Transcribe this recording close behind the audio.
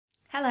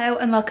Hello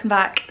and welcome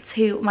back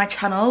to my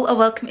channel, or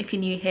welcome if you're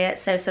new here.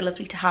 So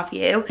lovely to have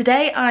you.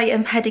 Today I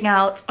am heading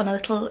out on a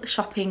little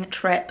shopping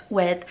trip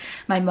with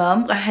my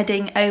mum. We're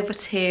heading over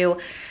to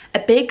a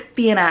big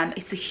B&M.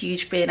 It's a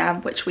huge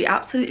B&M, which we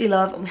absolutely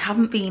love, and we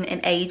haven't been in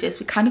ages.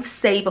 We kind of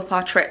save up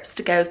our trips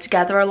to go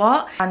together a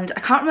lot, and I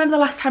can't remember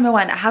the last time I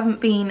went. I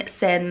haven't been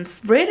since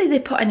really they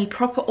put any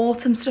proper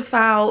autumn stuff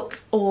out,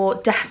 or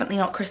definitely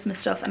not Christmas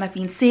stuff. And I've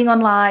been seeing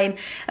online,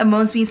 and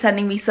mum's been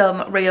sending me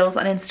some reels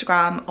on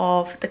Instagram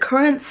of the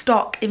current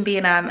stock in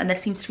B&M, and there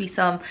seems to be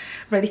some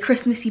really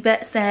Christmassy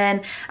bits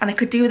in, and I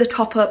could do with a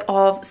top up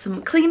of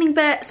some cleaning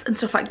bits and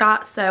stuff like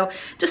that. So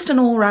just an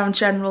all-round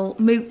general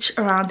mooch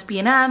around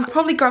B&M. I'll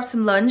probably grab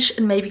some lunch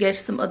and maybe go to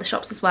some other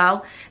shops as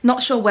well.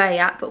 Not sure where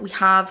yet, but we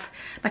have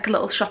like a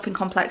little shopping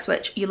complex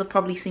which you'll have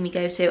probably seen me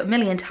go to a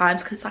million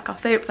times because it's like our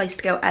favourite place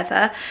to go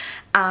ever.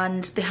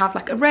 And they have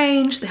like a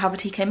range, they have a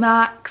TK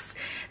Maxx,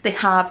 they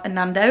have a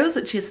Nando's,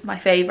 which is my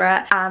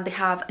favourite, and they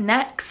have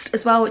Next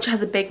as well, which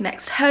has a big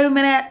Next Home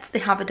in it. They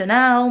have a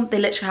Dunelm. They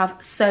literally have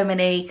so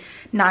many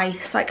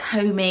nice, like,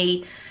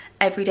 homey,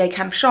 everyday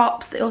kind of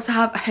shops. They also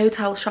have a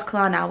Hotel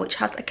Chocolat now, which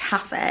has a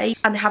cafe,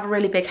 and they have a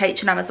really big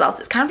H&M as well. So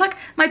it's kind of like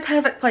my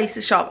perfect place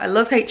to shop. I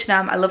love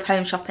H&M, I love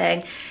home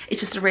shopping.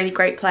 It's just a really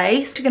great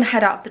place. We're gonna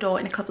head out the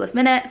door in a couple of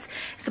minutes.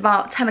 It's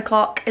about 10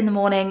 o'clock in the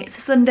morning. It's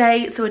a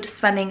Sunday, so we're just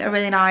spending a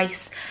really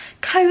nice,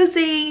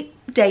 cozy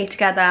day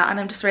together, and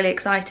I'm just really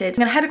excited. I'm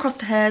gonna head across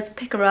to hers,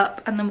 pick her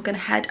up, and then we're gonna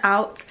head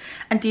out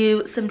and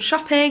do some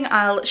shopping.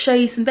 I'll show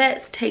you some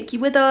bits, take you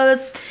with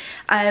us.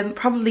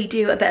 Probably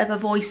do a bit of a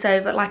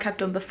voiceover like I've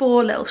done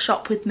before, little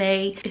shop with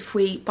me. If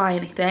we buy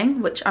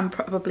anything, which I'm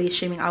probably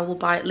assuming I will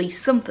buy at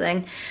least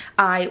something,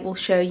 I will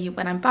show you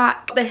when I'm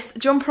back. This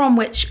jumper on,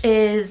 which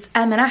is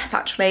M&S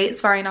actually, it's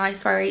very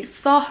nice, very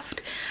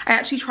soft. I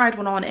actually tried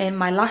one on in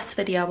my last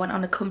video. I went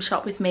on a come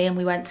shop with me and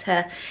we went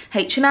to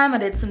H&M. I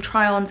did some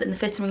try-ons in the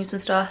fitting rooms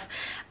and stuff,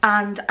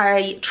 and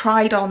I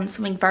tried on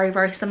something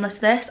very similar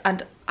to this,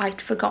 and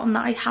I'd forgotten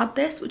that I had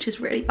this, which is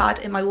really bad,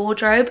 in my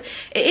wardrobe.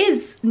 It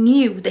is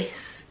new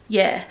this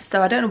year,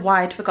 so I don't know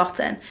why I'd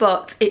forgotten,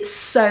 but it's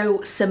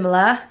so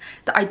similar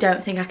that I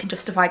don't think I can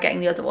justify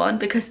getting the other one,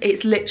 because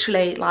it's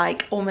literally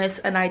like almost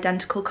an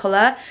identical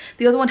colour.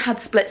 The other one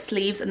had split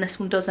sleeves and this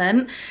one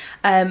doesn't,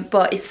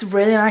 but it's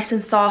really nice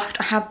and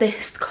soft. I have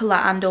this colour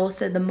and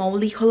also the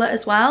moley colour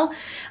as well.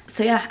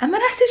 So yeah,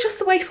 M&S is just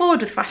the way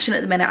forward with fashion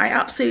at the minute. I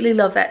absolutely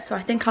love it. So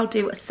I think I'll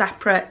do a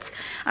separate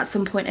at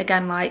some point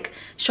again, like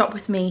shop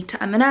with me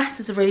to M&S.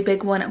 It's a really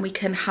big one, and we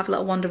can have a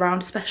little wander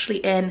around, especially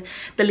in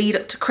the lead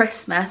up to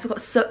Christmas. We've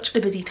got such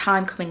a busy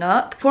time coming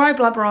up. Before I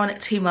blabber on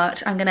it too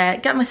much, I'm gonna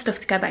get my stuff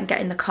together and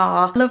get in the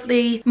car.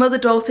 Lovely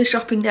mother-daughter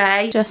shopping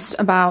day. Just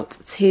about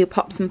to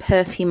pop some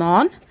perfume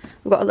on.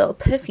 We've got a little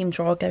perfume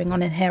drawer going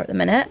on in here at the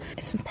minute.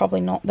 It's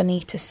probably not the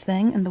neatest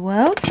thing in the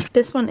world.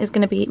 This one is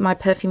going to be my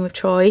perfume of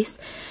choice.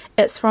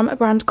 It's from a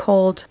brand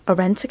called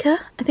Orentica,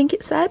 I think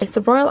it said. It's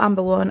the Royal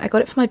Amber one. I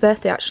got it for my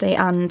birthday actually,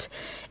 and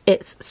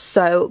it's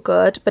so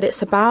good, but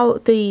it's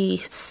about the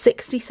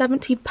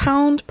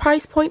 £60–70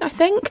 price point, I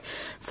think.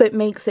 So it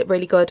makes it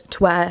really good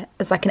to wear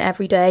as like an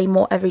everyday,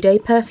 more everyday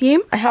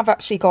perfume. I have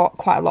actually got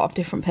quite a lot of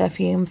different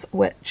perfumes,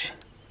 which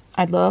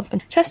I love,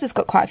 and Chester's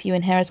got quite a few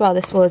in here as well.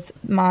 This was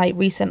my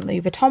recent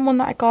Louis Vuitton one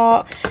that I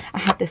got. I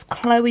had this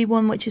CLOHB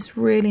one, which is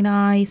really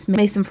nice.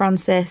 Maison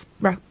Francis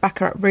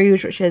Baccarat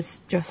Rouge, which is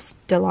just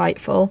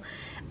delightful.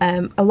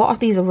 A lot of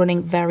these are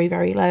running very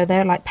low.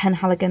 They're like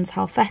Penhaligon's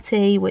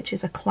Halfetti, which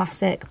is a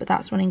classic, but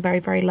that's running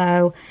very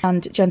low,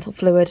 and Gentle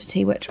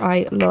Fluidity, which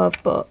I love,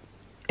 but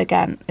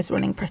again is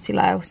running pretty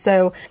low.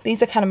 So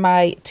these are kind of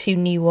my two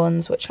new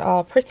ones, which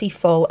are pretty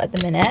full at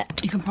the minute.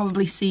 You can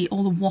probably see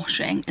all the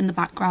washing in the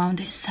background.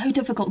 It's so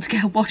difficult to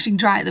get washing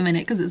dry at the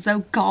minute because it's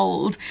so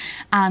cold,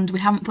 and we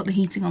haven't put the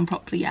heating on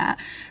properly yet,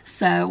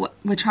 so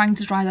we're trying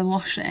to dry the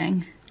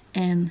washing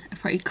in a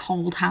pretty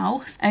cold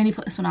house. I only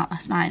put this one out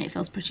last night and it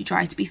feels pretty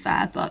dry, to be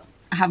fair, but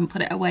I haven't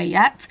put it away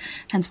yet,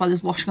 hence why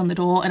there's washing on the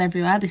door and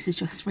everywhere. This is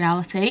just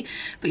reality.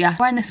 But yeah,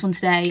 wearing this one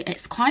today.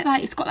 It's quite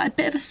like, it's got like a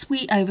bit of a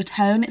sweet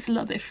overtone. It's a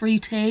little bit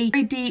fruity,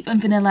 very deep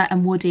and vanilla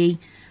and woody,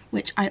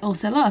 which I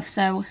also love.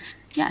 So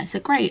yeah, it's a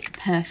great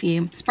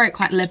perfume. Spray it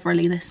quite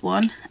liberally, this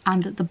one,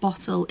 and the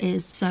bottle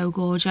is so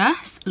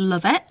gorgeous.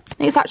 Love it. I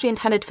think it's actually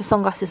intended for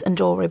sunglasses and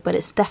jewellery, but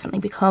it's definitely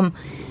become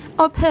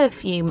a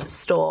perfume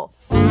store.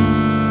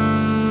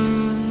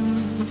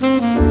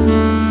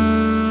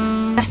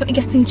 Definitely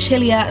getting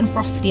chillier and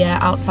frostier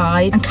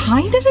outside. I'm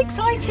kind of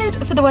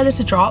excited for the weather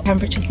to drop.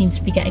 Temperature seems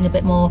to be getting a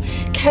bit more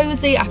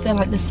cozy. I feel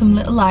like there's some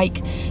little,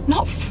 like,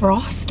 not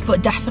frost,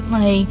 but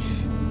definitely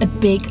a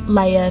big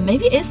layer,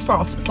 maybe it is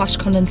frost /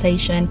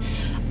 condensation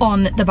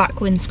on the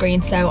back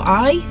windscreen. So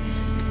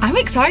I'm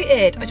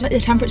excited. I feel like the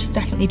temperature's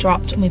definitely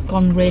dropped, and we've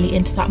gone really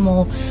into that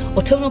more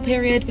autumnal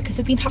period, because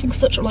we've been having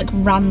such like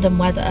random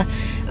weather.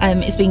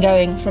 It's been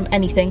going from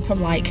anything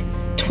from like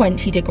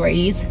 20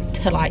 degrees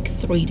to like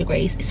 3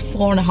 degrees. It's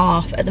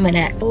 4.5 at the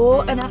minute.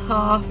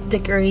 4.5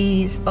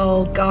 degrees.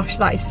 Oh gosh,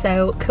 that is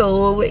so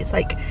cool. It's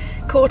like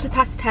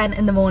 10:15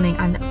 in the morning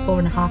and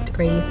 4.5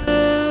 degrees.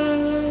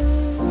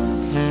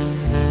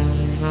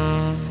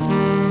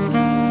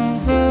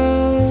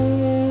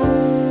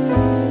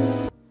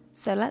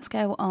 So let's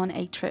go on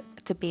a trip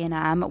to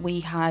B&M. We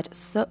had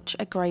such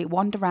a great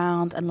wander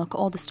around and look at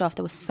all the stuff.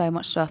 There was so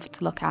much stuff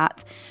to look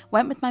at.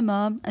 Went with my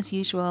mum as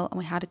usual and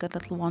we had a good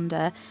little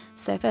wander.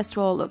 So first of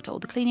all, looked at all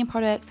the cleaning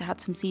products. They had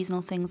some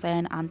seasonal things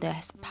in, and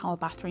this power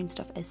bathroom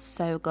stuff is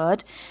so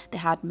good. They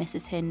had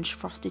Mrs. Hinge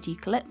frosted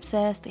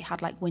eucalyptus. They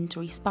had like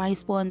wintry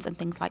spice ones and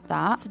things like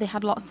that. So they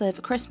had lots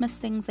of Christmas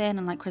things in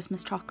and like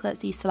Christmas chocolates,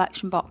 these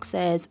selection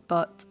boxes,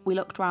 but we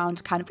looked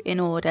around kind of in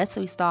order.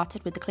 So we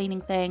started with the cleaning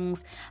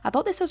things. I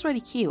thought this was really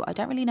cute. I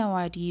don't really know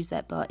why I'd use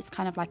it, but it's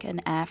kind of like an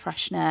air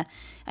freshener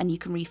and you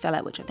can refill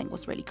it, which I think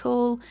was really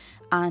cool.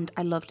 And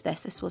I loved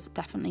this. This was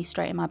definitely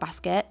straight in my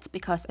basket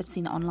because I'd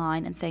seen it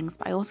online and things,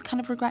 but I also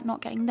kind of regret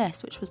not getting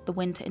this, which was the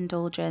Winter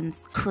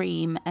Indulgence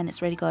cream, and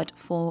it's really good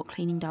for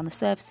cleaning down the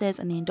surfaces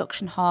and the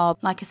induction hob.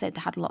 Like I said,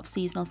 they had a lot of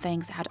seasonal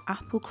things. They had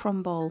apple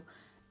crumble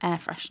air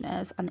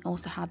fresheners, and they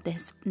also had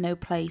this no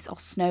place or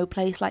snow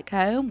place like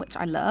home, which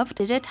I loved.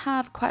 They did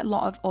have quite a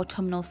lot of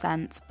autumnal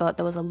scents, but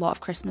there was a lot of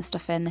Christmas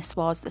stuff in. This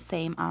was the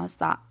same as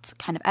that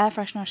kind of air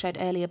freshener I showed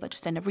earlier, but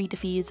just in a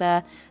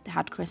rediffuser. They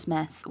had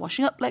Christmas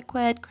washing up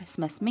liquid,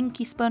 Christmas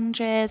minky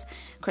sponges,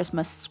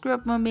 Christmas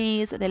scrub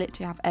mummies. They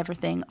literally have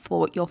everything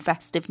for your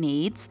festive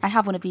needs. I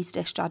have one of these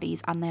dish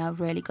daddies and they are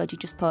really good. You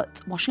just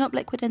put washing up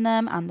liquid in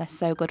them and they're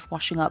so good for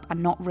washing up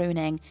and not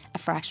ruining a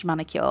fresh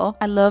manicure.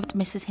 I loved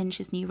Mrs.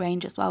 Hinge's new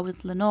range as well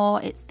with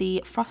Lenore. It's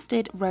the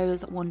Frosted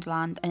Rose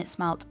Wonderland and it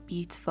smelled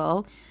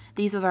beautiful.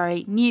 These were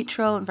very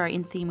neutral and very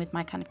in theme with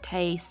my kind of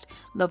taste.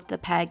 Loved the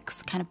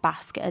pegs kind of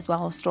basket as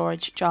well, or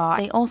storage jar.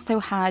 They also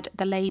had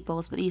the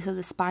labels, but these are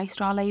the spice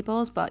jar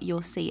labels, but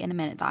you'll see in a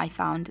minute that I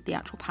found the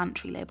actual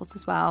pantry labels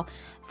as well.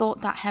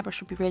 Thought that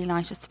hairbrush would be really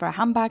nice just for a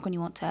handbag when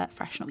you want to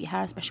freshen up your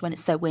hair, especially when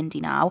it's so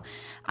windy now.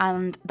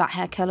 And that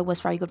hair curler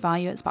was very good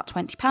value. It's about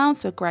 £20,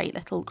 so a great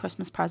little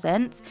Christmas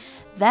present.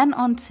 Then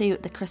on to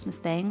the Christmas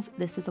things.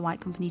 This is a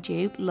White Company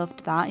dupe.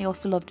 Loved that. I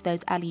also loved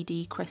those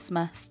LED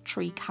Christmas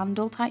tree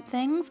candle type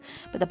things,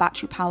 but they're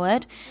battery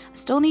powered. I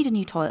still need a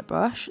new toilet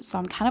brush, so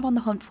I'm kind of on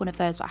the hunt for one of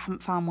those, but I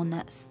haven't found one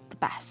that's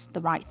the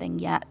right thing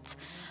yet.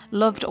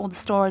 Loved all the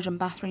storage and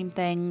bathroom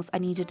things. I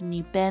needed a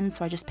new bin,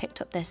 so I just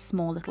picked up this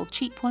small little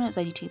cheap one. It was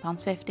only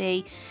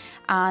 £2.50,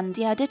 and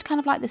yeah, I did kind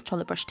of like this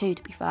toilet brush too,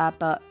 to be fair,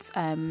 but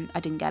I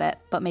didn't get it,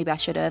 but maybe I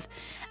should have.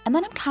 And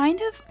then I'm kind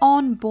of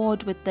on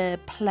board with the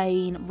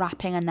plain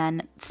wrapping and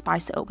then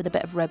spice it up with a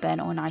bit of ribbon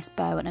or a nice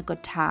bow and a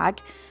good tag.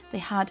 They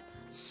had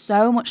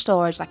so much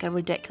storage, like a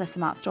ridiculous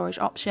amount of storage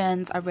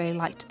options. I really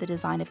liked the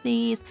design of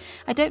these.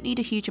 I don't need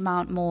a huge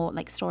amount more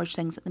like storage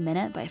things at the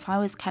minute, but if I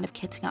was kind of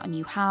kitting out a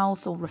new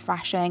house or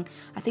refreshing,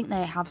 I think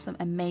they have some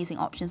amazing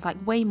options,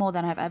 like way more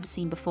than I've ever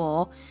seen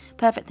before.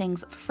 Perfect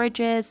things for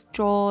fridges,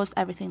 drawers,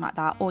 everything like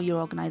that, all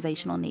your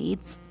organisational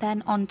needs.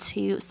 Then on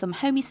to some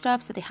homey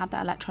stuff. So they had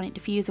that electronic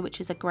diffuser,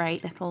 which is a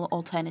great little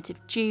alternative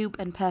dupe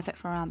and perfect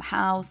for around the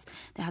house.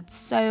 They had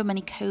so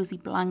many cozy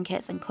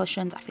blankets and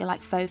cushions. I feel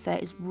like faux fur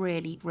is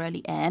really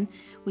in.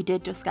 We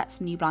did just get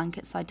some new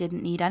blankets, so I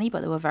didn't need any,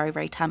 but they were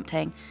very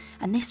tempting.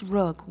 And this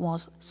rug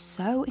was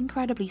so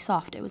incredibly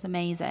soft. It was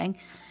amazing.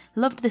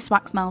 Loved this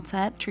wax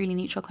melter, Truly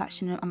Neutral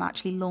collection. I'm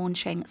actually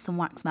launching some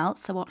wax melts,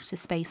 so watch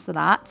this space for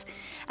that.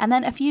 And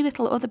then a few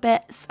little other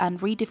bits and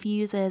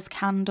rediffusers,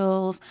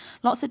 candles,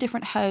 lots of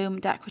different home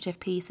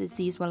decorative pieces.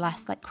 These were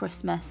less like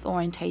Christmas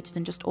orientated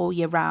and just all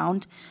year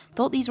round.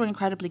 Thought these were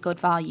incredibly good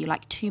value,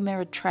 like 2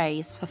 mirrored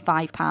trays for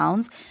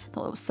 £5.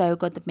 Thought it was so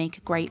good. They'd make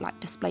a great like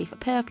display for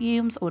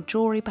perfumes or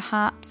jewellery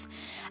perhaps.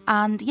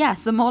 And yeah,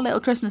 some more little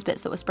Christmas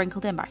bits that were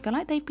sprinkled in, but I feel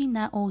like they've been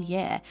there all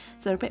year,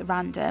 so they're a bit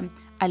random.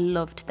 I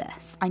loved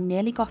this. I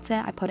nearly got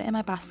it. I put it in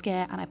my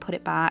basket and I put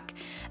it back.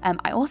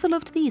 I also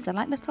loved these. They're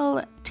like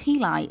little tea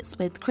lights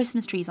with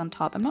Christmas trees on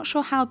top. I'm not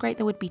sure how great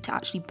they would be to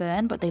actually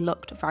burn, but they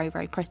looked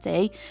very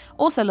pretty.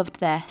 Also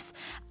loved this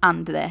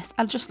and this.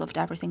 I just loved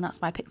everything.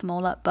 That's why I picked them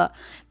all up. But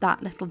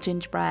that little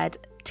gingerbread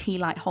tea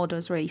light holder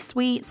was really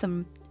sweet.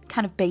 Some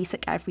kind of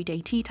basic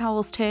everyday tea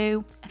towels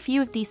too. A few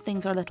of these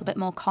things are a little bit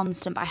more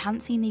constant, but I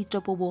hadn't seen these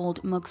double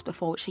walled mugs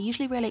before, which are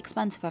usually really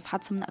expensive. I've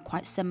had some that are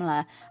quite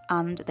similar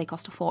and they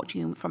cost a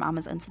fortune from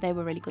Amazon, so they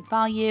were really good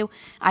value.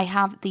 I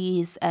have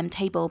these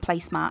table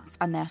placemats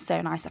and they're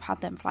so nice. I've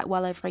had them for like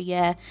well over a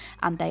year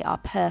and they are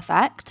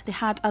perfect. They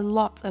had a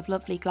lot of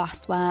lovely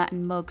glassware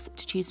and mugs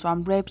to choose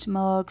from. Ribbed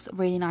mugs,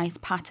 really nice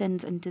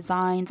patterns and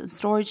designs, and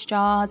storage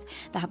jars.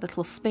 They had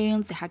little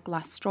spoons, they had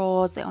glass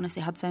straws. They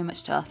honestly had so much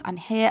stuff. And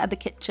here are the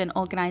kitchen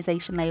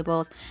organisation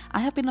labels. I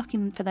have been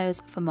looking for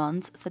those for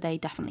months, so they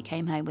definitely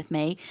came home with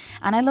me.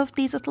 And I loved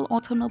these little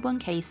autumnal bun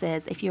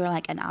cases. If you were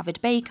like an avid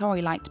baker or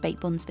you liked to bake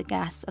buns for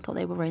guests, I thought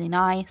they were really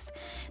nice.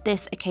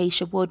 This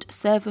acacia wood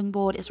serving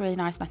board is really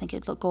nice, and I think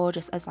it would look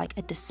gorgeous as like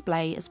a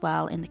display as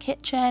well in the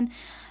kitchen.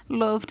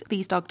 Loved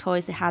these dog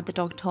toys. They had the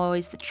dog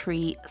toys, the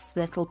treats,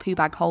 the little poo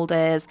bag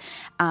holders,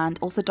 and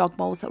also dog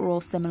bowls that were all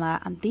similar.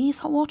 And these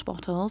hot water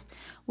bottles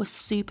were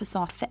super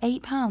soft for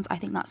 £8. I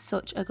think that's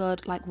such a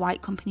good like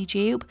White Company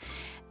dupe.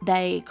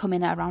 They come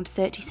in at around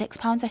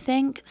 £36, I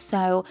think.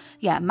 So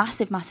yeah,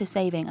 massive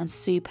saving and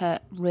super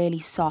really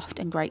soft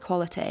and great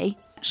quality.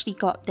 actually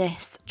got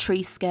this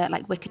tree skirt,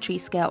 like wicker tree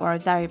skirt, or a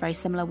very, very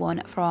similar one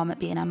from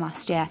B&M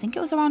last year. I think it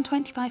was around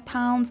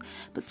 £25,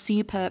 but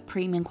super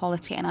premium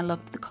quality, and I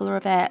loved the colour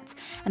of it.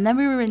 And then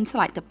we were into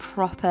like the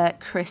proper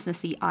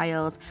Christmassy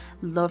aisles.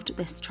 Loved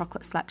this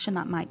chocolate selection.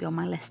 That might be on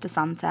my list to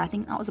Santa. I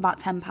think that was about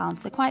 £10,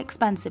 so quite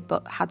expensive,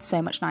 but had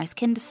so much nice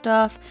Kinder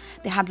stuff.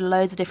 They had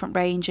loads of different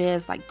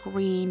ranges, like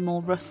green,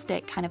 more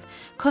rustic kind of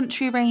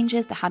country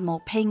ranges. They had more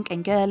pink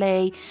and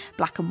girly,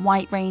 black and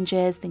white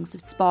ranges, things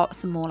with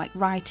spots and more like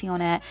writing on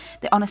it.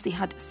 They honestly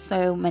had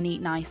so many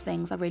nice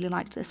things. I really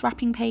liked this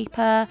wrapping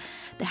paper.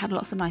 They had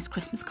lots of nice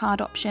Christmas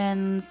card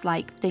options,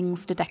 like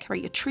things to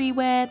decorate your tree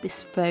with,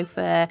 this faux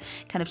fur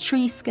kind of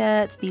tree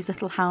skirt, these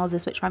little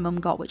houses which my mum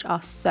got, which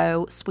are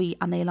so sweet,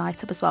 and they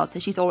light up as well, so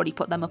she's already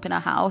put them up in her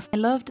house. I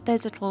loved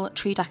those little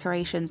tree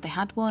decorations. They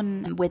had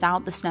one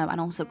without the snow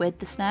and also with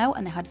the snow,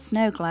 and they had a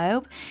snow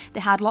globe. They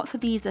had lots of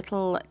these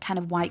little kind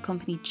of white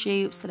company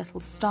dupes, the little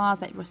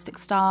stars, like rustic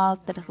stars,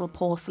 the little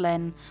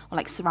porcelain or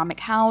like ceramic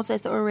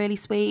houses that were really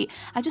sweet.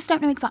 I just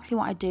don't know exactly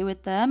what I'd do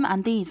with them.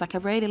 And these, like, I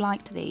really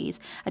liked these.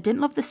 I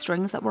didn't love the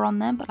strings that were on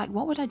them, but like,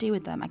 what would I do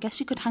with them? I guess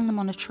you could hang them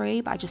on a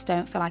tree, but I just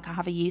don't feel like I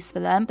have a use for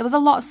them. There was a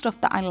lot of stuff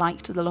that I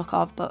liked the look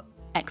of, but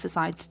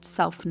exercised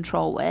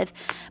self-control with.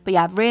 But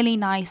yeah, really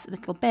nice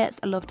little bits.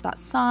 I loved that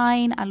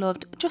sign. I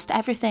loved just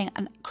everything,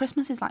 and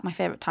Christmas is like my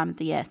favorite time of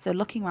the year, so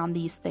looking around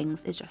these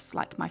things is just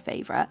like my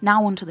favorite.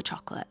 Now onto the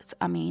chocolates.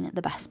 I mean,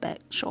 the best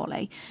bit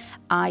surely.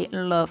 I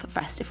love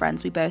Festive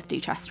Friends. We both do,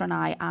 Chester and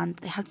I, and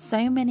they had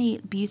so many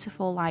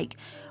beautiful, like,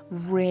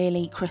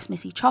 really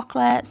Christmassy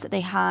chocolates. They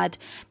had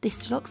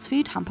this deluxe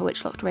food hamper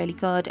which looked really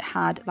good. It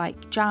had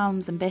like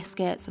jams and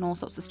biscuits and all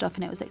sorts of stuff,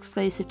 and it was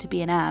exclusive to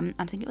B&M, and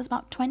I think it was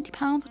about £20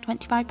 or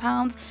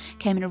 £25.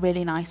 Came in a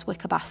really nice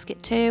wicker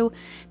basket too.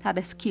 They had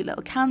this cute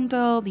little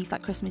candle, these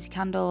like Christmassy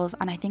candles,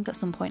 and I think at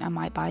some point I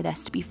might buy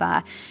this, to be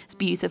fair. It's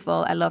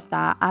beautiful. I love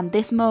that. And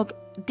this mug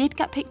did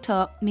get picked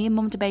up. Me and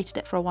Mum debated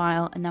it for a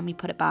while, and then we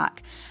put it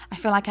back. I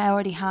feel like I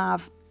already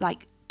have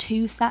like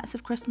 2 sets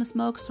of Christmas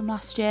mugs from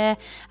last year,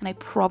 and I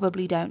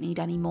probably don't need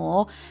any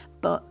more,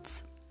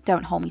 but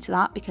don't hold me to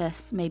that,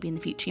 because maybe in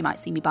the future you might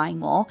see me buying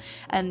more.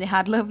 And they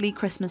had lovely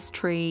Christmas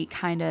tree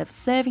kind of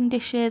serving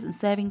dishes and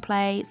serving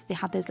plates. They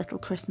had those little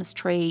Christmas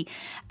tree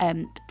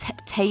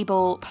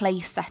table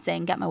place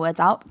setting, get my words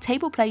out,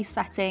 table place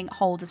setting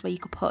holders where you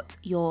could put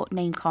your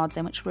name cards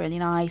in, which were really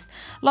nice.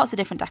 Lots of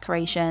different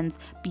decorations,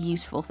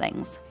 beautiful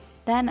things.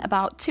 Then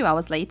about 2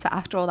 hours later,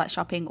 after all that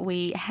shopping,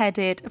 we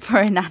headed for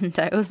a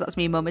Nando's. That's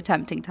me and Mum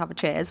attempting to have a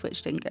cheers,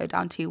 which didn't go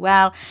down too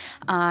well.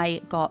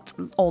 I got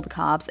all the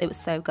carbs. It was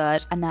so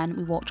good. And then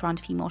we walked around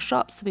a few more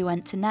shops. So we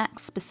went to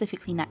Next,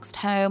 specifically Next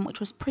Home, which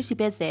was pretty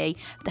busy.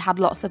 They had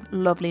lots of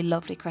lovely,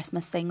 lovely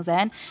Christmas things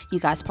in. You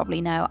guys probably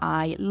know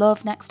I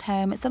love Next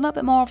Home. It's a little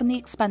bit more on the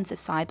expensive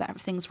side, but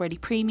everything's really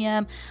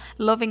premium.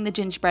 Loving the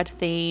gingerbread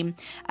theme.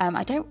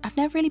 I've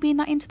never really been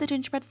that into the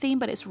gingerbread theme,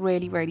 but it's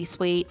really, really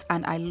sweet.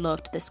 And I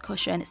loved this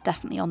cushion. It's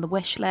definitely on the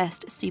wish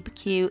list. It's super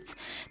cute.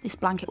 This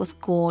blanket was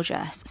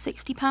gorgeous.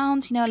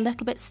 £60, you know, a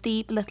little bit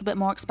steep, a little bit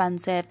more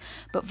expensive,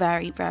 but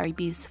very, very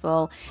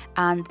beautiful.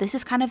 And this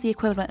is kind of the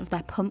equivalent of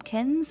their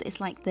pumpkins. It's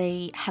like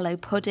the Hello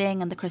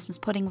Pudding and the Christmas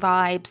pudding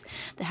vibes.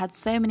 They had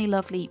so many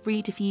lovely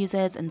reed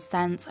diffusers and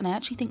scents, and I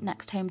actually think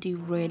Next Home do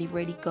really,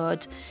 really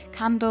good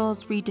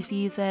candles, reed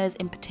diffusers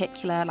in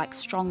particular, like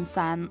strong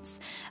scents.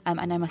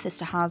 I know my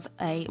sister has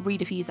a reed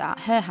diffuser at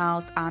her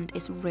house, and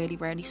it's really,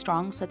 really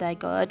strong, so they're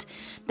good.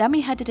 Then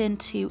we headed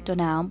into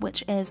Dunelm,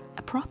 which is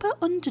a proper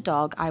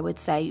underdog, I would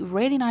say.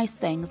 Really nice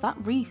things. That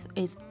wreath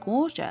is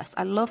gorgeous.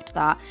 I loved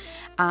that.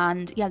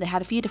 And yeah, they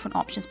had a few different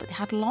options, but they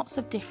had lots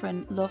of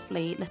different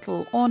lovely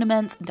little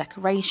ornaments and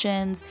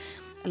decorations.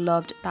 I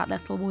loved that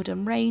little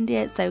wooden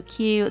reindeer, it's so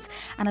cute.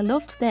 And I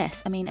loved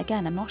this. I mean,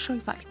 again, I'm not sure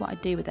exactly what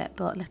I'd do with it,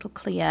 but a little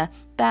clear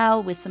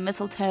bell with some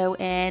mistletoe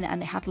in,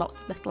 and they had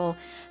lots of little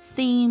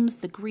themes,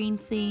 the green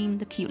theme,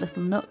 the cute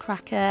little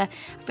nutcracker.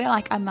 I feel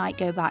like I might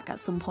go back at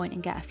some point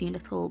and get a few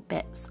little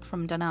bits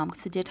from Dunelm,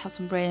 because they did have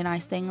some really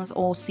nice things,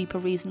 all super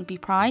reasonably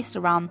priced,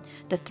 around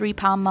the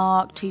 £3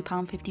 mark,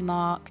 £2.50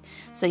 mark.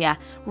 So yeah,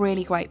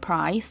 really great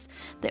price.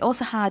 They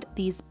also had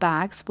these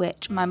bags,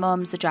 which my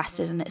mum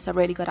suggested, and it's a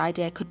really good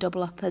idea, could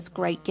double up as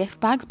great gift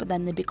bags, but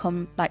then they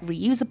become like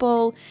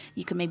reusable.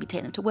 You can maybe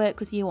take them to work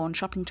with you or on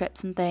shopping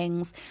trips and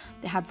things.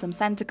 They had some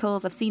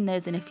scenticles. I've seen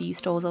those in a few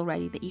stores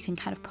already that you can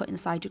kind of put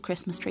inside your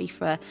Christmas tree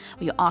or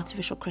your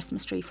artificial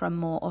Christmas tree for a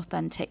more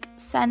authentic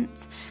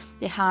scent.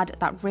 They had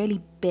that really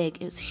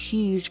big, it was a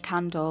huge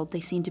candle.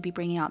 They seem to be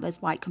bringing out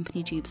those white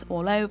company dupes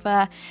all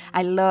over.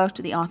 I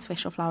loved the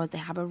artificial flowers. They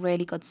have a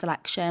really good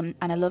selection,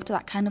 and I loved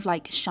that kind of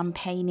like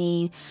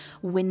champagne-y,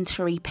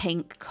 wintry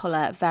pink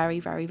colour.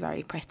 Very, very,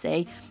 very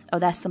pretty. Oh,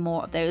 there's some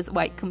more of those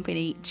white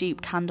company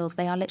dupe candles.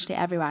 They are literally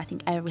everywhere. I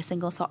think every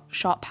single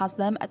shop has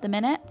them at the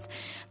minute.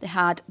 They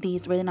had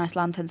these really nice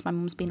lanterns. My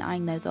mum's been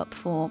eyeing those up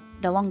for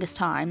the longest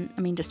time.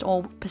 I mean, just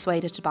all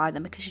persuaded to buy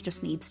them because she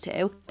just needs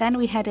to. Then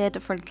we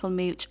headed for a little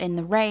mooch in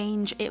the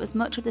range. It was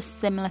much much of the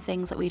similar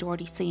things that we'd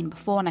already seen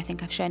before, and I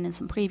think I've shown in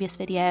some previous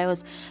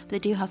videos, but they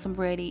do have some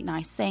really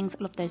nice things.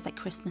 I love those like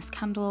Christmas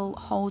candle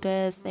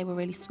holders. They were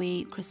really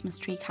sweet. Christmas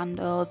tree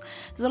candles.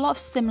 There's a lot of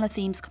similar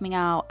themes coming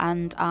out,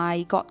 and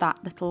I got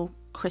that little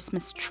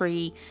Christmas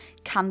tree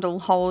candle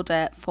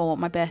holder for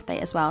my birthday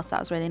as well, so that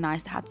was really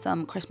nice. They had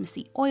some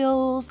Christmassy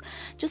oils,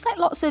 just like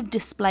lots of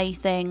display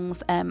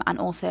things, and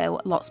also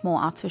lots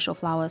more artificial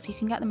flowers. You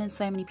can get them in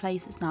so many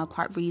places now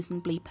quite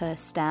reasonably per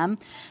stem.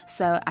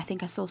 So I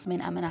think I saw some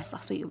in M&S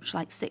last week which were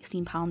like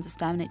 £16 a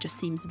stem, and it just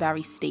seems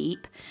very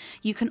steep.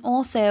 You can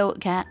also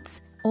get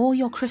all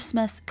your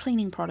Christmas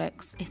cleaning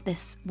products if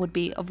this would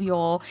be of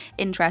your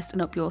interest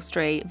and up your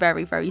street.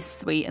 Very, very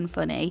sweet and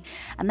funny.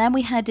 And then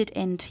we headed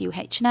into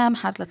H&M,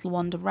 had a little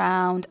wander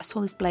around. I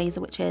saw this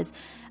blazer which is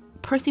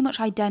pretty much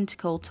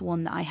identical to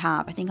one that I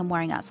have. I think I'm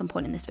wearing it at some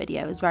point in this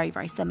video. It's very,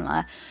 very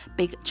similar.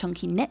 Big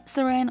chunky knits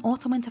are in.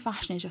 Autumn winter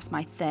fashion is just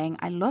my thing.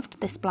 I loved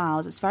this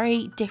blouse. It's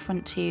very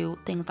different to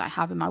things that I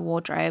have in my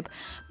wardrobe,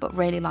 but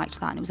really liked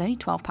that, and it was only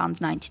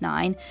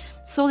 £12.99.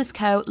 Saw this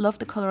coat, loved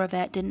the colour of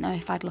it. Didn't know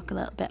if I'd look a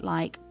little bit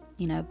like,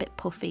 you know, a bit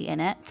puffy in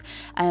it,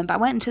 but I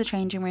went into the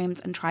changing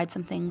rooms and tried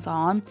some things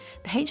on.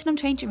 The H&M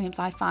changing rooms,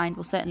 I find,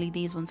 well, certainly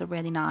these ones are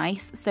really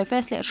nice. So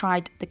firstly I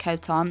tried the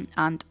coat on,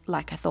 and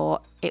like I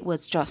thought, it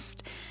was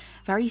just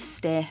very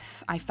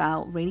stiff. I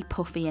felt really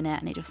puffy in it,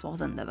 and it just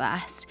wasn't the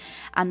best.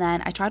 And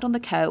then I tried on the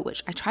coat,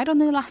 which I tried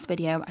on in the last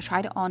video. I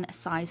tried it on a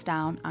size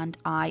down, and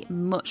I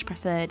much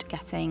preferred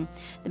getting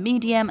the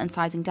medium and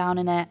sizing down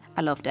in it.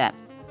 I loved it.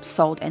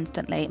 Sold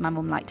instantly. My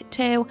mum liked it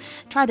too.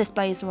 Tried this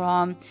blazer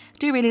on.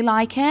 Do really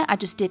like it. I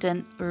just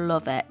didn't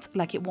love it.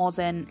 Like, it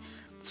wasn't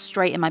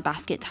straight in my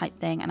basket type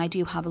thing, and I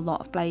do have a lot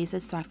of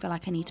blazers, so I feel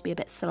like I need to be a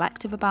bit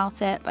selective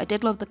about it. But I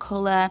did love the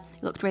colour.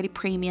 It looked really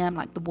premium,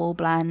 like the wool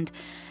blend.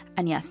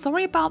 And yeah,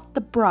 sorry about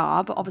the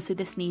bra, but obviously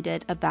this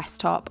needed a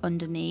vest top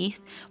underneath,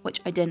 which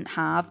I didn't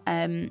have.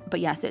 But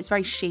yeah, so it's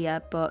very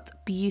sheer, but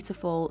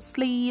beautiful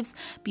sleeves,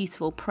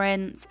 beautiful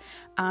prints.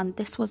 And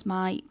this was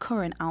my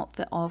current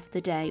outfit of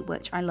the day,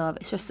 which I love.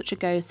 It's just such a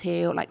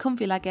go-to, like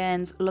comfy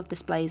leggings. Love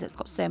this blazer. It's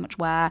got so much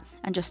wear,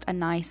 and just a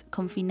nice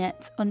comfy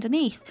knit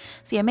underneath.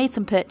 So yeah, I made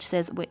some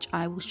purchases, which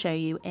I will show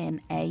you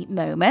in a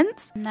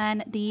moment. And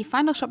then the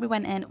final shop we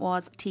went in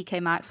was TK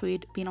Maxx.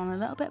 We'd been on a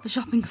little bit of a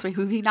shopping spree.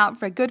 We've been out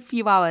for a good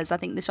few hours. I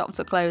think the shops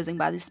are closing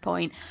by this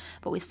point,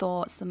 but we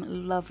saw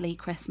some lovely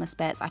Christmas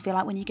bits. I feel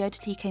like when you go to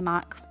TK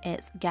Maxx,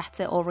 it's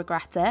get it or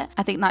regret it.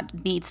 I think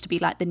that needs to be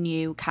like the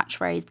new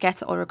catchphrase,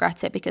 get it or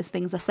regret it, because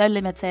things are so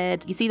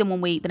limited. You see them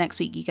 1 week, the next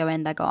week you go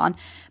in, they're gone.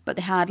 But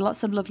they had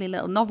lots of lovely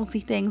little novelty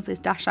things.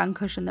 This Dashan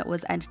cushion that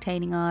was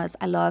entertaining us.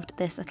 I loved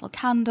this little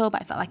candle,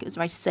 but I felt like it was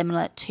very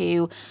similar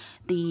to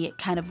the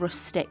kind of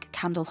rustic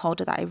candle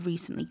holder that I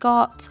recently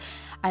got.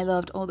 I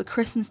loved all the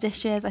Christmas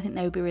dishes. I think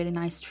they would be a really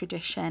nice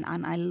tradition,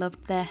 and I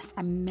loved this.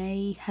 I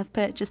may have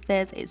purchased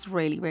this. It's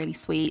really, really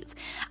sweet.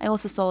 I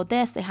also saw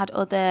this. They had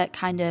other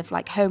kind of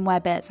like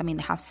homeware bits. I mean,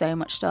 they have so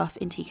much stuff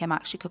in TK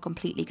Maxx, you could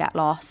completely get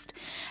lost.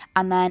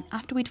 And then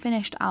after we'd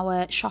finished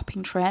our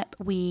shopping trip,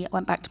 we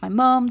went back to my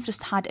mum's,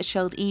 just had a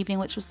chilled evening,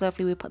 which was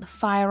lovely. We put the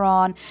fire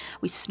on,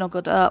 we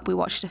snuggled up, we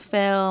watched a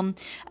film,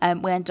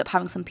 we ended up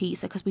having some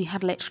pizza because we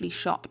had literally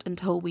shopped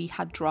until we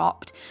had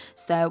dropped.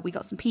 So we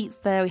got some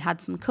pizza, we had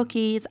some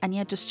cookies, and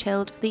yeah, just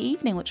chilled for the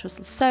evening, which was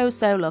so,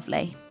 so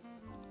lovely.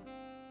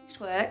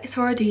 It's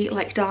already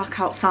like dark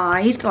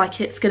outside, like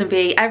it's gonna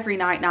be every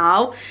night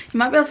now. You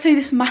might be able to see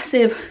this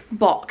massive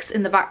box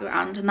in the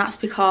background, and that's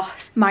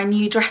because my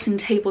new dressing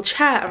table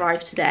chair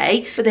arrived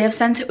today, but they have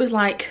sent it with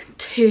like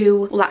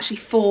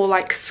four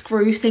like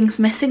screw things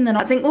missing. Then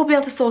I think we'll be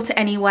able to sort it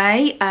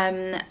anyway,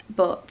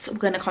 but we're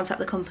gonna contact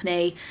the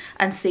company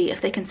and see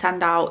if they can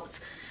send out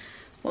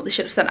what they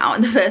should have sent out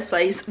in the first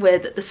place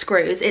with the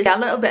screws. It's a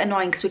little bit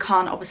annoying because we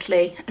can't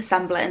obviously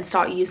assemble it and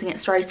start using it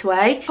straight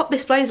away. Pop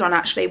this blazer on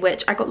actually,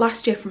 which I got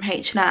last year from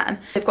H&M.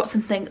 They've got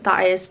something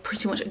that is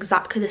pretty much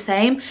exactly the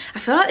same. I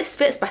feel like this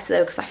fits better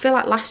though, because I feel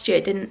like last year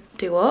it didn't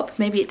do up.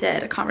 Maybe it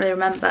did, I can't really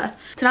remember.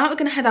 So now we're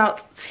gonna head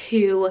out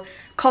to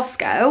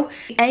Costco.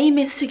 The aim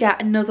is to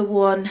get another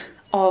one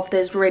of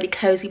those really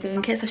cozy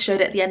blankets I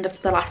showed at the end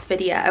of the last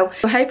video.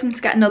 We're hoping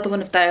to get another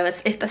one of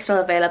those if they're still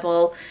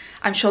available.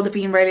 I'm sure they've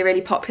been really,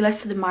 really popular,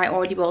 so they might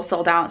already be all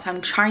sold out. So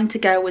I'm trying to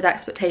go with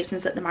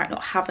expectations that they might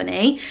not have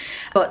any.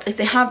 But if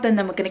they have them,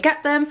 then we're gonna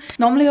get them.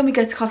 Normally when we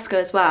go to Costco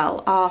as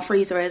well, our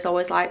freezer is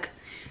always like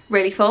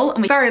really full,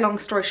 and very long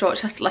story short,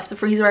 just left the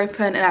freezer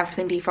open and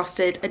everything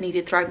defrosted and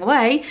needed throwing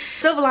away.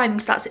 Silver lining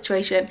to that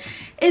situation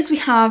is we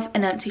have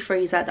an empty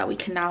freezer that we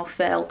can now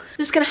fill.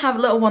 Just gonna have a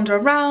little wander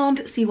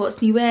around, see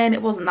what's new in.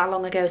 It wasn't that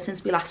long ago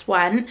since we last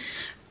went,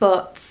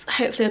 but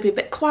hopefully it'll be a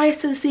bit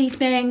quieter this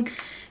evening,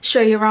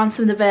 show you around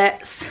some of the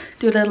bits,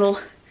 do a little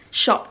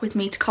shop with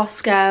me to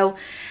Costco,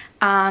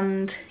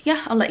 and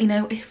yeah, I'll let you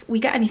know if we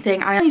get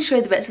anything. I only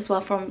showed the bits as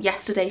well from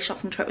yesterday's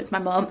shopping trip with my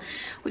mum,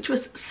 which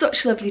was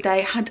such a lovely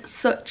day. I had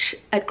such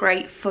a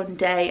great fun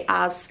day,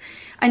 as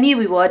I knew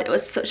we would. It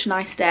was such a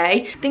nice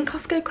day. I think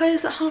Costco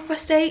closed at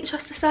 8:30,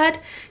 Shasta said.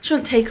 It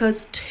shouldn't take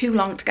us too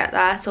long to get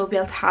there, so we'll be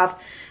able to have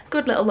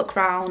good little look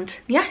round.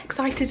 Yeah,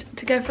 excited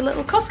to go for a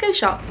little Costco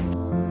shop.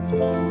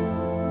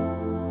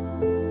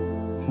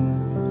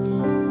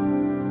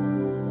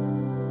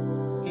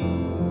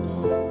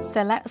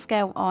 So let's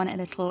go on a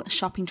little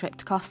shopping trip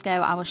to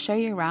Costco. I will show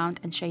you around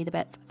and show you the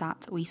bits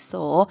that we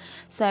saw.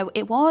 So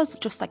it was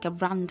just like a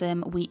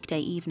random weekday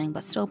evening,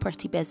 but still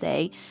pretty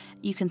busy.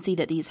 You can see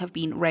that these have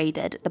been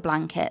raided, the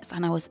blankets,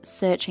 and I was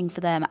searching for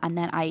them, and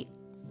then I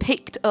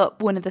picked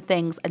up one of the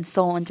things and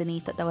saw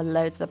underneath that there were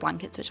loads of the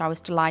blankets, which I was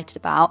delighted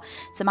about.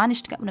 So I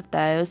managed to get one of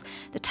those.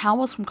 The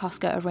towels from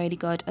Costco are really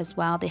good as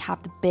well. They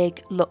have the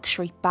big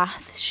luxury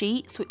bath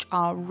sheets, which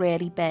are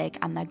really big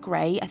and they're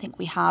great. I think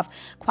we have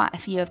quite a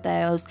few of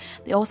those.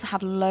 They also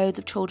have loads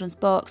of children's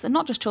books, and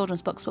not just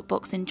children's books, but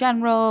books in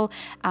general,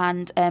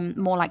 and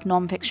more like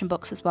non-fiction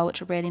books as well,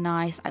 which are really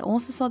nice. I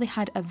also saw they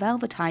had a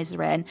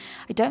velvetizer in.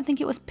 I don't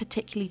think it was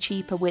particularly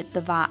cheaper with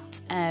the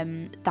VAT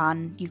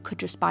than you could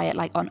just buy it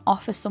like on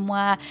offer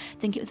somewhere. I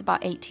think it was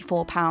about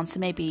 £84, so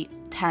maybe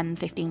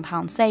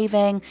 £10–15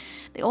 saving.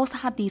 They also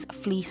had these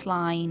fleece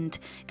lined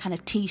kind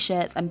of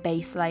t-shirts and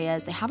base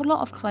layers. They have a lot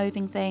of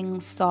clothing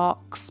things,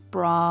 socks,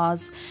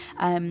 bras,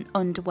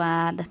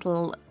 underwear,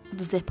 little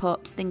zip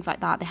ups, things like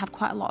that. They have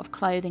quite a lot of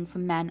clothing for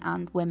men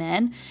and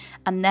women.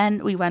 And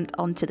then we went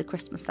on to the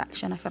Christmas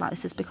section. I feel like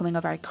this is becoming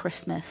a very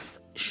Christmas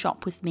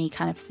shop with me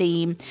kind of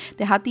theme.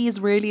 They had these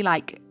really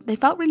they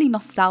felt really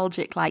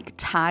nostalgic, like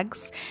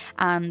tags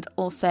and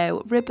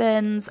also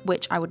ribbons,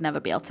 which I would never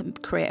be able to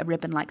create a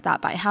ribbon like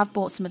that, but I have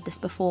bought some of this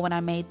before when I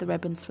made the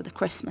ribbons for the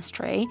Christmas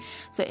tree.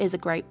 So it is a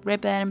great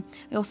ribbon.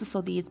 I also saw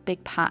these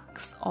big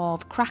packs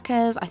of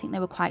crackers. I think they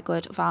were quite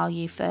good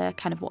value for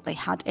kind of what they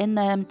had in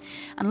them,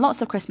 and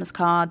lots of Christmas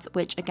cards,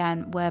 which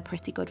again were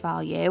pretty good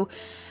value.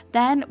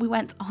 Then we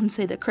went on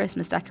to the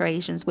Christmas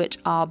decorations, which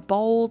are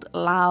bold,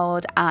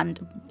 loud, and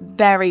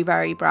very,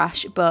 very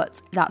brash, but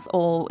that's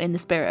all in the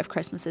spirit of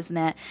Christmas, isn't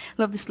it?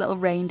 Love this little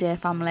reindeer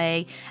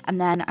family.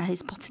 And then I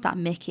spotted that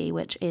Mickey,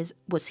 which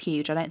was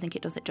huge. I don't think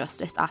it does it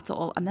justice at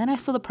all. And then I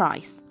saw the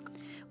price,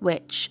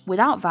 which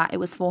without VAT it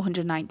was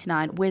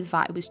 £499. With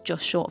VAT it was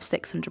just short of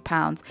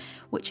 £600,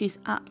 which is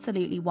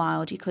absolutely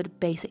wild. You could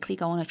basically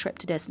go on a trip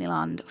to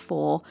Disneyland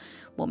for,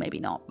 well, maybe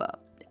not, but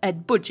a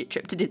budget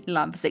trip to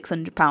Disneyland for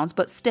 £600,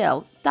 but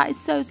still, that is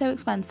so, so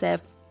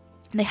expensive.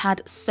 They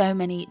had so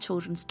many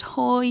children's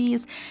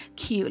toys,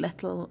 cute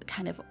little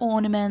kind of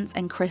ornaments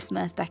and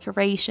Christmas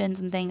decorations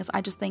and things. I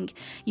just think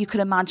you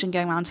could imagine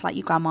going around to like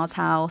your grandma's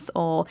house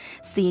or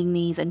seeing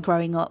these and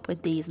growing up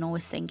with these and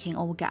always thinking,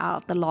 oh, we'll get out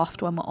of the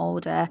loft when we're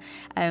older.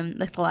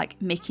 Little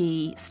like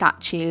Mickey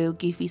statue,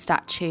 Goofy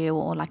statue,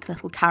 or like a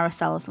little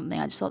carousel or something.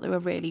 I just thought they were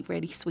really,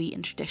 really sweet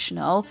and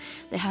traditional.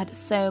 They had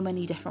so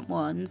many different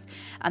ones.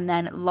 And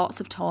then lots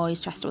of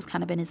toys. Chester was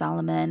kind of in his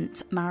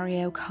element.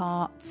 Mario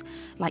Kart,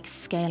 like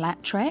scale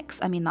tricks.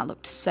 I mean, that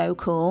looked so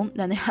cool.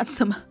 Then they had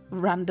some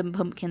random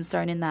pumpkins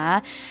thrown in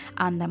there,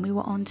 and then we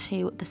were on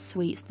to the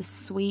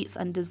sweets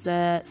and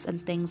desserts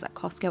and things at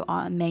Costco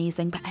are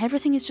amazing, but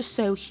everything is just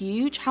so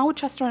huge. How would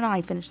Chester and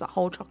I finish that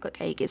whole chocolate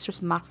cake? It's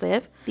just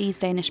massive. These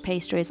Danish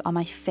pastries are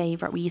my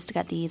favorite. We used to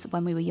get these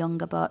when we were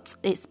younger, but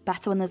it's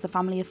better when there's a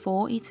family of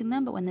 4 eating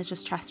them, but when there's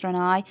just Chester and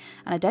I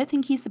don't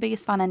think he's the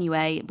biggest fan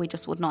anyway, we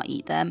just would not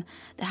eat them.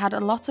 They had a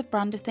lot of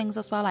branded things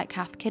as well, like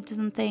Cath Kids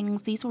and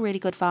things. These were really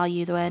good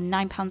value. They were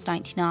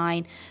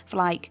 £9.99 for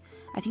like,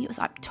 I think it was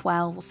like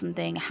 12 or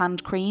something,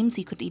 hand creams.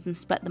 You could even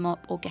split them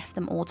up or gift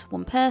them all to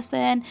one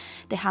person.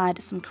 They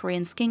had some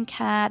Korean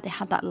skincare. They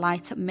had that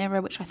light up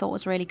mirror, which I thought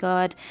was really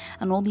good.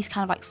 And all these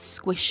kind of like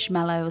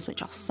squishmallows,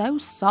 which are so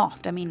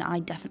soft. I mean,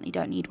 I definitely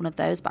don't need one of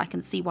those, but I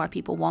can see why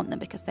people want them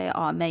because they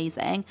are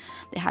amazing.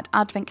 They had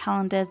advent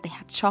calendars. They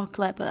had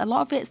chocolate, but a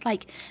lot of it's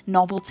like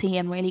novelty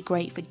and really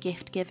great for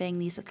gift giving.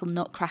 These little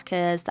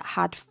nutcrackers that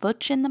had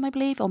fudge in them, I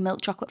believe, or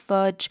milk chocolate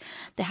fudge.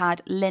 They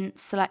had Lindt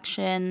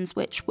selections,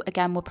 which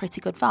again were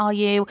pretty good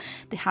value.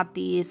 They had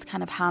these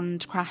kind of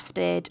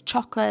handcrafted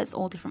chocolates,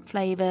 all different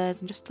flavors,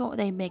 and just thought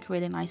they'd make a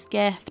really nice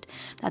gift.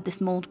 They had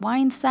this mulled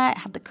wine set,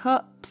 had the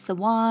cups, the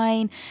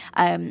wine,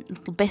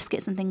 little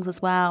biscuits and things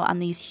as well,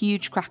 and these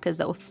huge crackers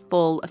that were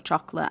full of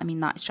chocolate. I mean,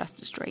 that's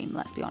Chester's dream,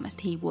 let's be honest.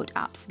 He would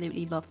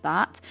absolutely love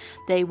that.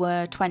 They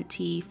were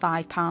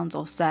 £25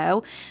 or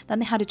so. Then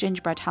they had a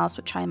gingerbread house,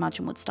 which I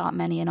imagine would start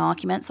many an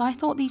argument, so I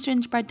thought these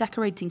gingerbread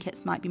decorating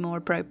kits might be more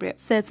appropriate,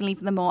 certainly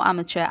for the more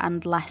amateur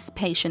and less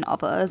patient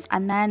of us.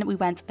 And then we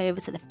went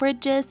over to the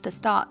fridges to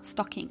start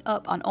stocking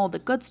up on all the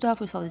good stuff.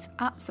 We saw this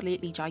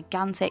absolutely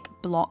gigantic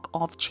block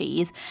of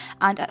cheese,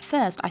 and at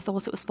first I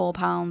thought it was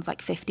 £4,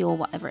 like 50 or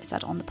whatever it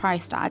said on the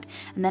price tag,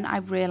 and then I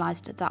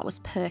realised that that was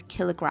per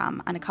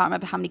kilogram, and I can't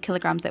remember how many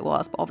kilograms it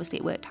was, but obviously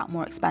it worked out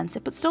more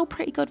expensive, but still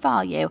pretty good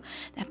value.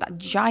 They have that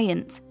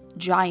giant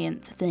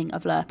giant thing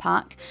of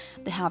Lurpak.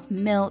 They have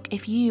milk.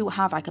 If you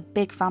have like a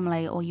big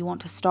family or you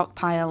want to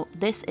stockpile,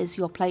 this is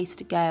your place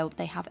to go.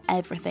 They have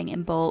everything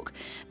in bulk,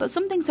 but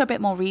some things are a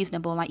bit more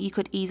reasonable. Like you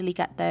could easily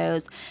get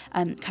those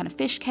kind of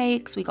fish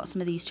cakes. We got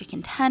some of these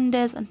chicken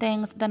tenders and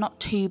things. They're not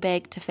too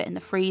big to fit in the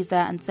freezer,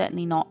 and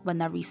certainly not when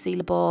they're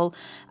resealable.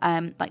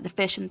 Like the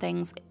fish and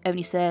things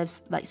only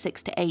serves like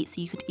 6 to 8,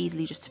 so you could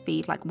easily just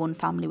feed like one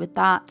family with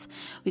that.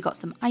 We got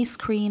some ice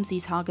creams.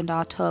 These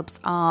Haagen-Dazs tubs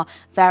are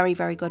very,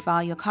 very good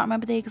value. I can't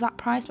remember the exact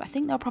price, but I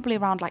think they're probably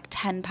around like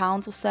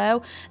 £10 or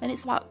so, and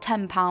it's about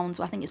 £10,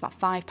 or I think it's about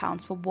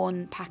 £5 for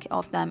one packet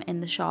of them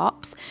in the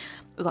shops.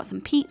 We've got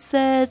some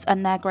pizzas,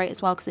 and they're great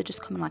as well because they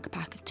just come in like a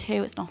pack of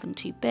 2. It's nothing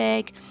too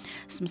big.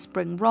 Some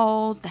spring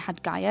rolls. They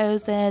had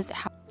gyozas.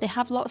 They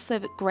have lots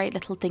of great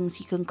little things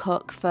you can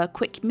cook for a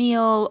quick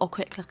meal or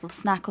quick little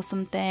snack or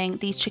something.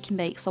 These chicken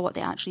bakes are what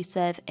they actually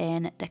serve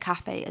in the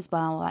cafe as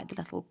well, like the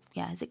little,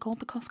 yeah, is it called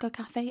the Costco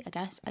cafe? I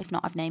guess. If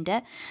not, I've named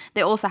it.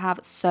 They also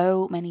have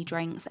so many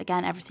drinks.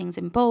 Again, everything's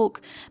in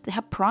bulk. They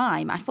have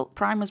Prime. I thought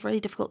Prime was really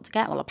difficult to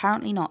get. Well,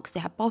 apparently not, because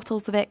they had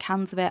bottles of it,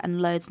 cans of it,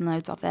 and loads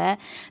of it.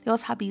 They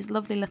also have these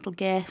lovely little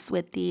gifts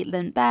with the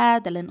Lindt bear,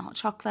 the Lindt hot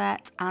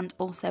chocolate, and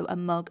also a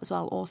mug as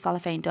well, all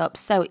cellophaned up.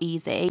 So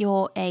easy. If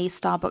you're a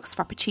Starbucks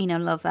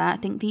Frappuccino lover, I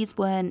think these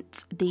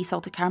weren't the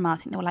salted caramel. I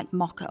think they were like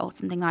mocha or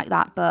something like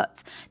that,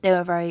 but they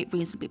were very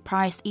reasonably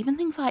priced. Even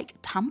things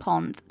like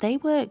tampons, they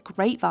were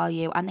great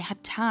value, and they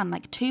had tan,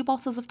 like 2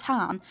 bottles of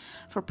tan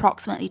for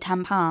approximately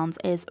 £10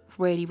 is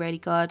really, really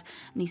good.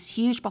 And these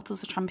huge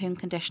bottles of shampoo and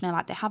conditioner,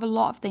 like they have a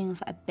lot of things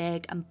that are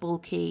big and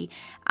bulky,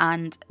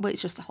 and well,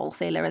 it's just a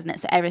wholesaler, isn't it?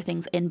 So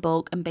everything's in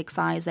bulk and big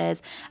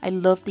sizes. I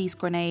love these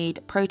Grenade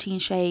protein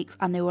shakes,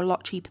 and they were a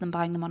lot cheaper than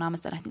buying them on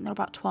Amazon. I think they're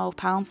about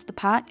 £12 for the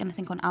pack, and I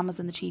think on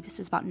Amazon the cheapest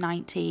is about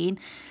 19.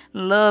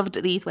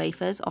 Loved these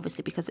wafers,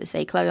 obviously because they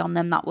say Chloe on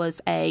them. That was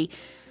a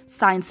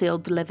signed,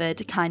 sealed,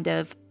 delivered kind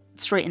of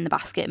straight in the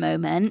basket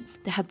moment.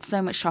 They had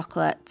so much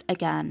chocolate.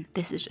 Again,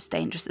 this is just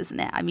dangerous, isn't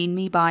it? I mean,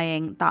 me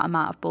buying that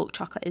amount of bulk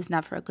chocolate is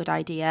never a good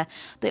idea.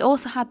 They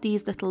also had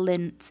these little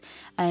Lindt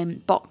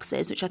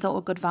boxes, which I thought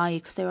were good value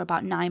because they were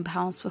about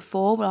 £9 for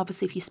 4. Well,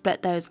 obviously if you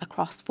split those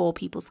across 4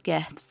 people's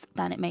gifts,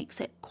 then it makes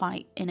it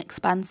quite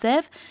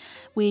inexpensive.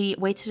 We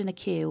waited in a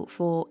queue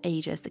for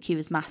ages. The queue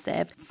is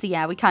massive, so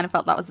yeah, we kind of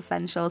felt that was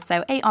essential.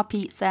 So ate our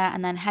pizza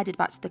and then headed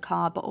back to the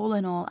car. But all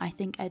in all, I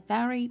think a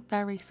very,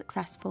 very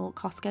successful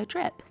Costco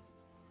trip.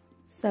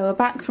 So we're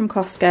back from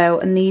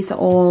Costco, and these are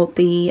all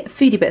the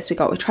foodie bits we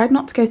got. We tried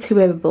not to go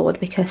too overboard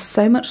because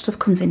so much stuff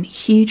comes in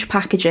huge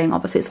packaging.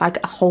 Obviously it's like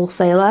a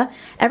wholesaler.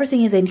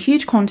 Everything is in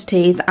huge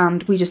quantities,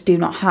 and we just do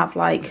not have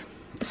like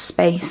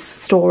space,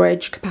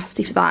 storage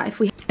capacity for that.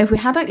 If we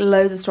had like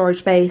loads of storage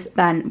space,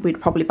 then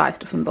we'd probably buy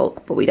stuff in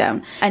bulk, but we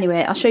don't.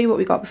 Anyway, I'll show you what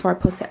we got before I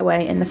put it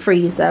away in the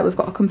freezer. We've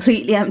got a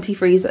completely empty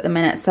freezer at the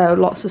minute, so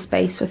lots of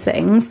space for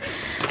things.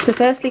 So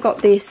firstly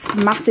got this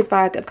massive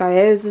bag of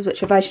gyozas,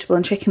 which are vegetable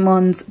and chicken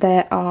ones.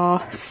 There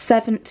are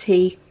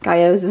 70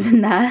 gyozas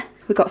in there.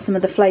 We've got some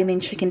of the flaming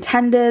chicken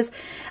tenders.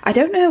 I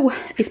don't know,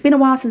 it's been a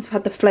while since I've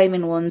had the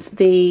flaming ones.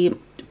 The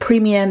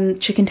premium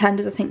chicken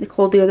tenders, I think they're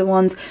called, the other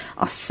ones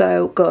are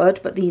so good,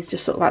 but these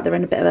just look like they're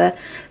in a bit of a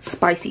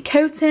spicy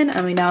coating,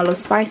 and we now love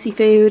spicy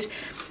food.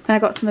 And I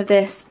got some of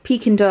this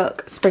Peking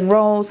duck spring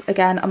rolls.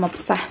 Again, I'm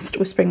obsessed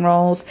with spring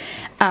rolls,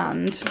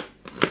 and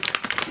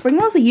spring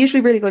rolls are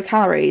usually really good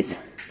calories.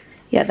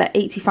 Yeah, they're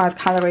 85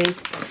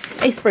 calories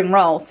a spring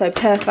roll, so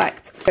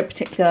perfect. I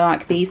particularly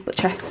like these, but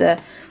Chester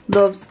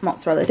loves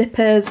mozzarella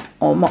dippers,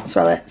 or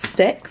mozzarella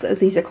sticks as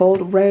these are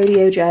called,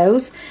 Rodeo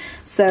Joes.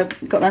 So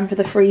got them for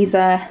the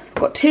freezer.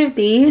 Got 2 of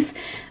these.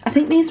 I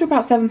think these were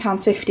about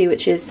 £7.50,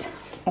 which is,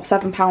 or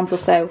 £7 or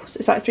so. So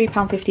it's like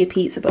 £3.50 a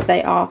pizza, but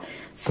they are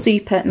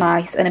super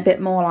nice and a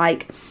bit more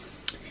like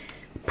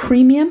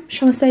premium,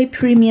 shall I say,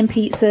 premium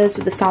pizzas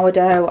with the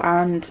sourdough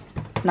and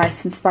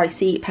nice and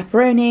spicy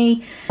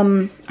pepperoni.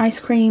 Ice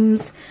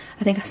creams.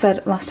 I think I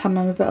said last time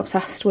I'm a bit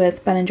obsessed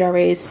with Ben &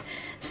 Jerry's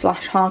 /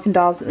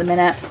 Haagen-Dazs at the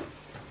minute.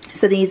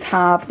 So these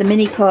have the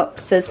mini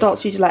cups, there's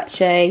dulce de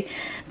leche,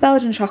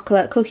 Belgian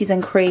chocolate, cookies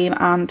and cream,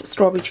 and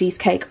strawberry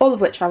cheesecake, all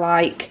of which I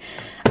like.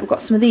 We've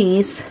got some of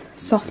these,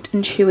 soft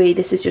and chewy.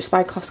 This is just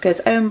by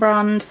Costco's own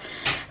brand.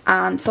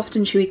 And soft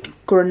and chewy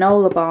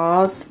granola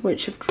bars,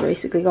 which have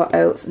basically got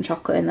oats and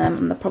chocolate in them,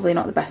 and they're probably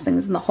not the best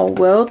things in the whole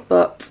world,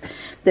 but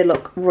they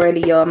look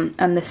really yum.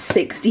 And there's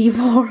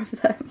 64 of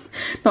them.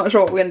 Not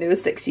sure what we're going to do with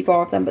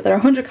 64 of them, but they're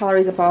 100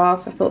 calories a bar,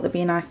 so I thought they'd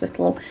be a nice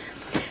little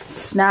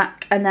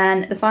snack. And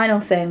then the final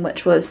thing,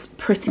 which was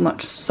pretty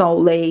much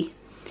solely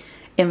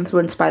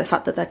influenced by the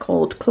fact that they're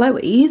called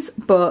Chloe's,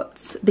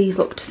 but these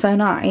looked so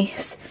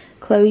nice.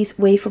 Chloe's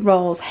wafer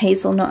rolls,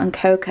 hazelnut and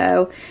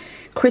cocoa,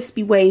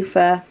 crispy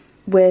wafer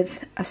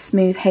with a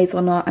smooth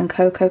hazelnut and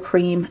cocoa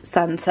cream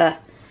centre,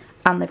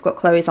 and they've got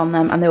Chloe's on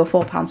them, and they were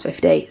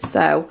 £4.50,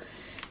 so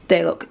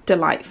they look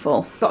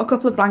delightful. Got a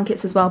couple of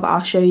blankets as well, but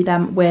I'll show you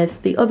them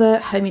with the other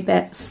homey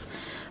bits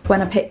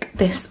when I pick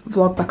this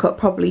vlog back up,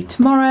 probably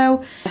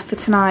tomorrow. For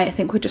tonight, I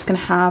think we're just going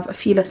to have a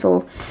few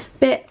little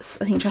bits.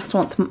 I think Chester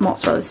wants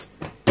mozzarella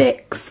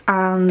sticks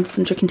and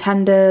some chicken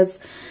tenders.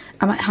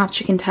 I might have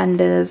chicken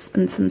tenders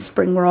and some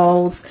spring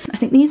rolls. I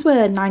think these were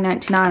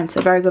 £9.99,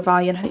 so very good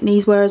value, and I think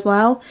these were as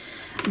well.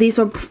 These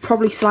were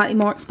probably slightly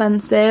more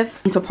expensive.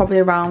 These were probably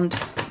around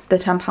the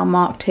 £10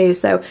 mark too,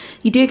 so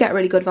you do get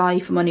really good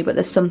value for money, but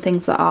there's some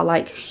things that are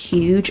like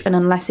huge, and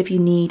unless if you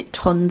need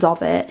tons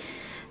of it,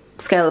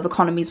 scale of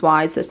economies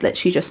wise, there's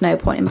literally just no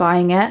point in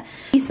buying it.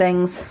 These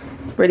things,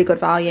 really good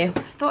value.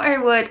 I thought I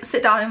would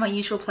sit down in my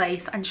usual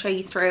place and show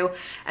you through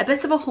a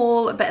bit of a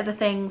haul, a bit of the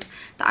things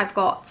that I've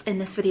got in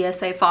this video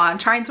so far. I'm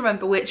trying to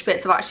remember which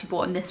bits I've actually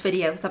bought in this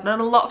video because I've done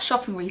a lot of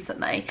shopping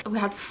recently. We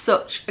had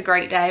such a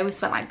great day. We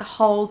spent like the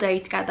whole day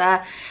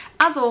together.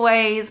 As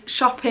always,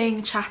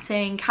 shopping,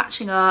 chatting,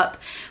 catching up.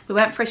 We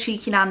went for a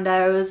cheeky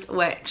Nando's,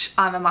 which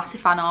I'm a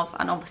massive fan of,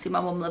 and obviously my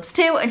mum loves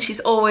too, and she's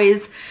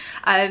always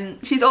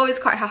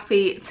quite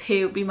happy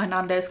to be my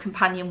Nando's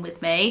companion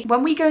with me.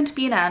 When we go into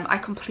B&M, I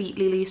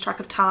completely lose track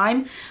of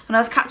time. When I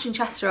was catching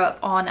Chester up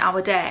on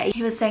our day,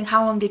 he was saying,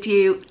 how long did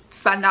you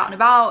spend out and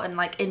about and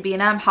like in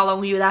B&M, how long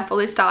were you there for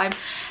this time?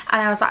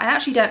 And I was like, I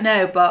actually don't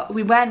know, but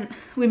we met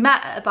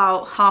at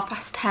about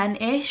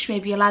 10:30ish,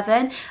 maybe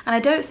 11, and I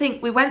don't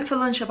think we went for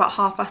lunch about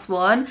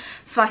 1:30,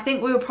 so I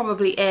think we were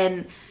probably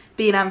in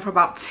B&M for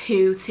about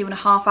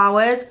 2.5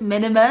 hours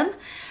minimum.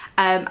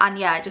 And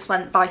yeah, it just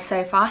went by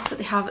so fast, but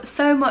they have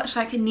so much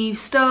like new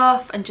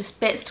stuff and just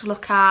bits to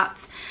look at,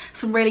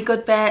 some really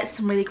good bits,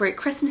 some really great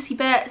Christmassy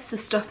bits, the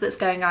stuff that's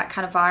going out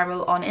kind of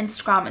viral on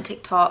Instagram and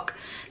TikTok.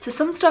 So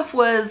some stuff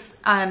was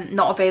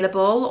not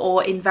available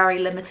or in very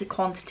limited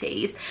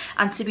quantities,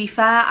 and to be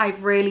fair,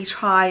 I've really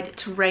tried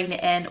to rein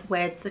it in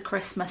with the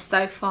Christmas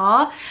so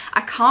far.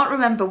 I can't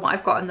remember what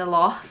I've got in the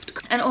loft.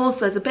 And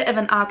also, as a bit of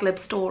an ad-lib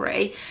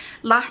story,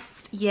 last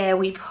year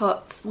when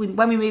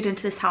we moved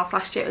into this house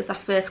last year, it was our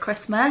first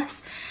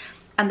Christmas,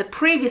 and the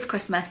previous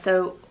Christmas,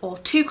 or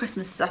 2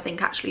 Christmases I think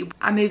actually,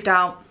 I moved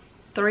out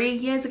 3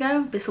 years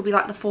ago. This will be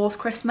like the 4th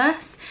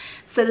Christmas.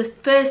 So the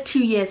first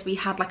 2 years we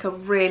had like a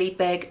really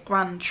big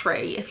grand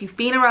tree. If you've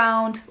been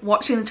around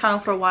watching the channel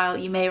for a while,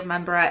 you may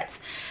remember it.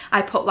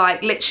 I put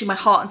like literally my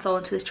heart and soul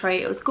into this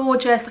tree. It was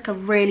gorgeous, like a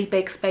really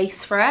big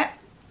space for it.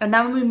 And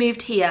then when we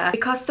moved here,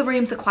 because the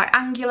rooms are quite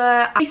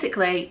angular,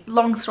 basically,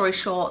 long story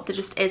short, there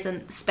just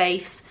isn't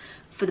space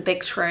for the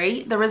big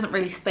tree. There isn't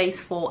really space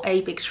for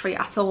a big tree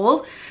at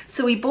all.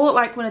 So we bought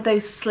like one of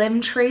those slim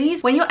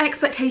trees. When your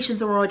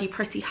expectations are already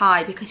pretty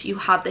high because you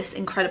had this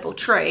incredible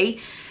tree,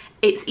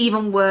 it's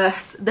even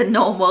worse than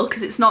normal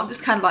because it's not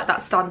just kind of like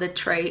that standard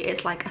tree,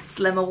 it's like a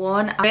slimmer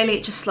one. Really,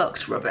 it just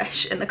looked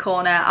rubbish in the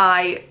corner.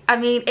 I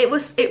mean, it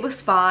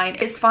was fine.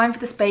 It's fine for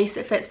the space.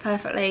 It fits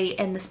perfectly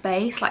in the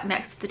space, like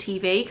next to the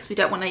TV, because we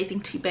don't want anything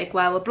too big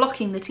where we're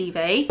blocking the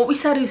TV. What we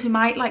said was we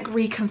might like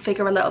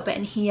reconfigure a little bit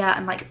in here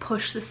and like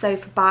push the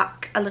sofa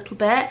back a little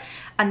bit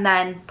and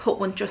then put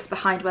one just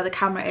behind where the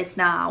camera is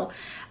now.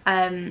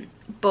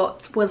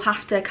 But we'll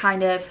have to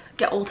kind of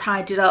get all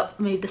tidied up,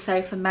 move the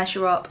sofa,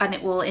 measure up, and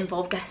it will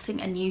involve getting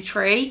a new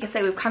tree. Like I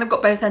say, we've kind of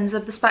got both ends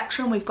of the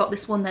spectrum. We've got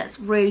this one that's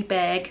really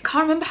big. I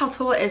can't remember how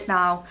tall it is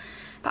now,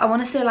 but I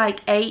want to say like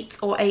 8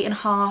 or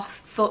 8.5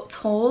 foot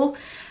tall,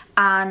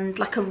 and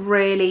like a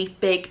really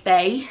big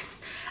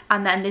base.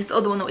 And then this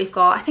other one that we've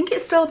got, I think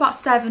it's still about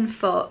 7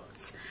 foot.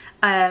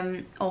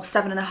 Or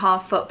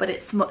 7.5 foot, but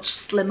it's a much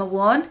slimmer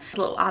one. It's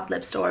a little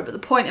ad-lib story, but the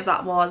point of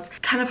that was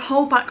kind of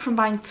hold back from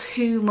buying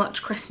too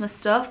much Christmas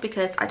stuff,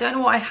 because I don't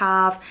know what I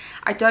have.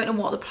 I don't know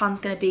what the plan's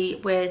going to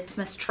be with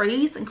Christmas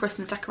trees and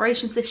Christmas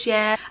decorations this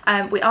year.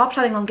 We are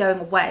planning on going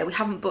away. We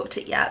haven't booked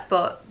it yet,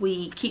 but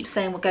we keep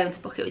saying we're going to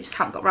book it. We just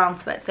haven't got around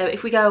to it. So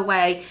if we go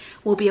away,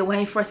 we'll be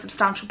away for a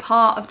substantial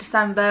part of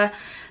December.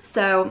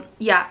 So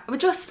yeah, we're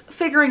just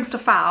figuring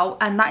stuff out,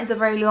 and that is a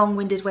very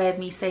long-winded way of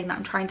me saying that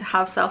I'm trying to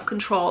have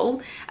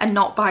self-control and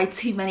not buy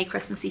too many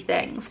Christmassy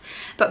things.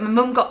 But my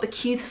mum got the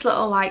cutest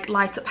little like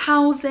light up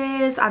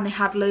houses, and they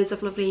had loads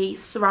of lovely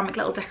ceramic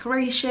little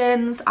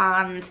decorations,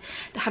 and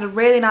they had a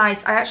really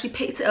nice, I actually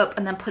picked it up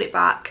and then put it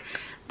back.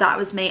 That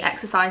was me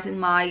exercising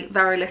my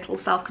very little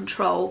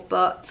self-control,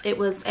 but it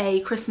was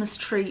a Christmas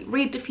tree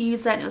reed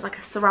diffuser, and it was like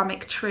a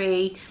ceramic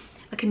tree,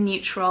 like a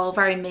neutral,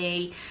 very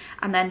me,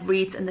 and then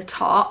reeds in the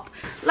top.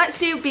 Let's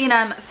do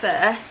B&M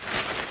first.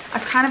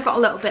 I've kind of got a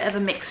little bit of a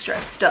mixture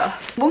of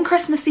stuff. One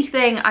Christmassy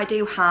thing I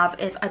do have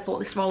is I bought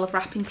this roll of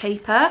wrapping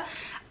paper.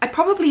 I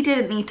probably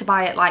didn't need to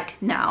buy it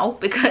like now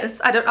because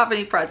I don't have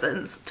any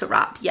presents to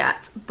wrap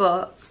yet,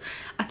 but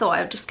I thought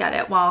I would just get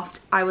it whilst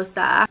I was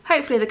there.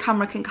 Hopefully the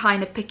camera can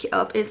kind of pick it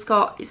up. It's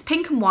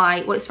pink and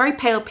white. Well, it's very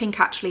pale pink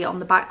actually on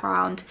the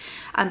background,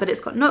 but it's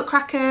got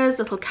nutcrackers,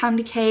 little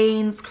candy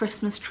canes,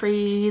 Christmas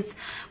trees,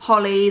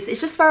 hollies.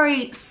 It's just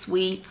very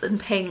sweet and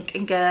pink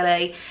and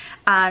girly.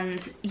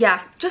 And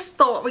yeah, just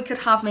thought we could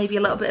have maybe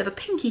a little bit of a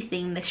pinky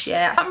theme this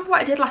year. I can't remember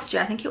what I did last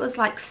year. I think it was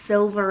like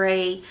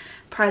silvery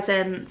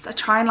presents. I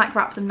try and like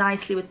wrap them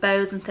nicely with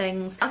bows and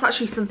things. That's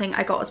actually something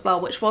I got as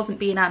well, which wasn't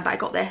B&M, but I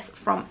got this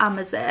from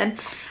Amazon,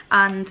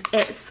 and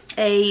it's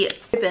a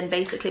ribbon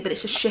basically, but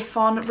it's a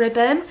chiffon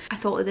ribbon. I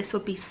thought that this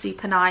would be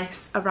super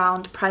nice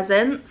around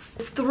presents.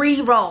 There's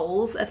 3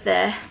 rolls of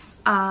this,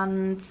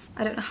 and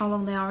I don't know how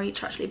long they are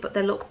each actually, but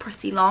they look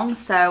pretty long,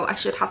 so I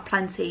should have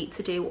plenty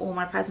to do all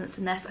my presents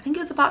in this. I think it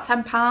was about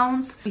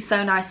 £10. It'd be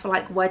so nice for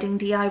like wedding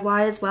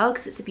DIY as well,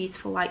 because it's a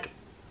beautiful like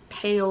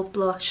pale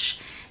blush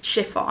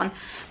chiffon.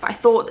 But I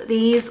thought that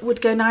these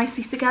would go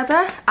nicely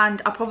together,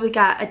 and I'll probably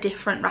get a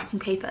different wrapping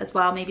paper as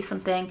well, maybe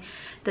something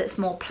that's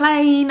more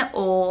plain,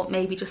 or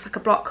maybe just like a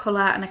block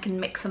colour, and I can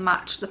mix and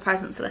match the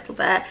presents a little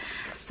bit.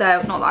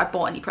 So not that I've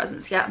bought any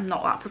presents yet, I'm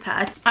not that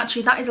prepared.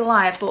 Actually, that is a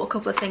lie, I've bought a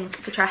couple of things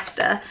for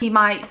Chester. He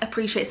might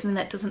appreciate something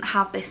that doesn't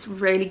have this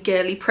really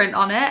girly print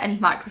on it, and he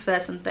might prefer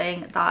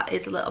something that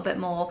is a little bit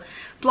more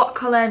block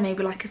colour,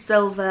 maybe like a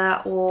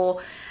silver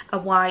or a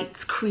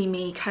white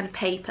creamy kind of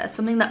paper,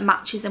 something that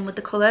matches in with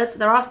the colours.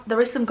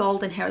 There is some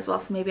gold in here as well,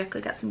 so maybe I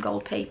could get some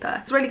gold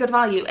paper. It's really good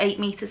value, 8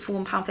 metres for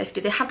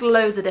 £1.50. They had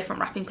loads of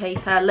different wrapping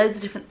paper, loads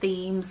of different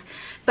themes,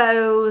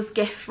 bows,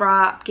 gift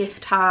wrap,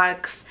 gift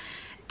tags,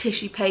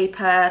 tissue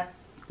paper,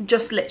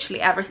 just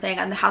literally everything,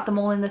 and they had them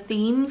all in the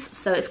themes.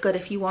 So it's good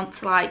if you want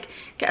to like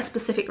get a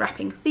specific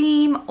wrapping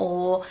theme,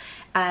 or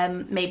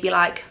maybe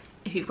like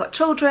if you've got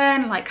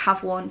children, like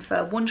have one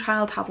for one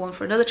child, have one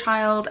for another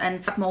child,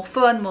 and have more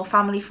fun, more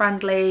family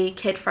friendly,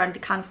 kid friendly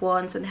kind of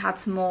ones. And they had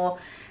some more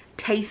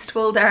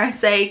tasteful, dare I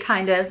say,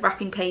 kind of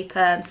wrapping paper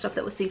and stuff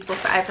that was suitable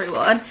for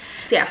everyone.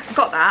 So yeah, I've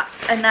got that,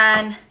 and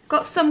then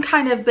got some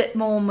kind of bit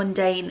more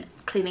mundane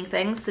cleaning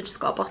things. So just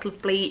got a bottle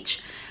of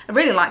bleach. I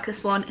really like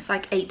this one, it's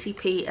like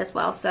 80p as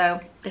well, so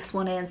this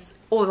one is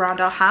all around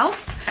our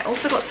house. I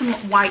also got some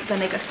white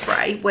vinegar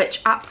spray,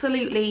 which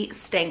absolutely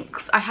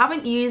stinks. I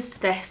haven't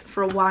used this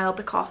for a while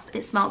because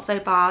it smelled so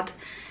bad.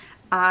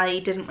 I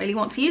didn't really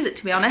want to use it,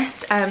 to be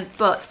honest,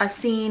 but I've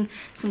seen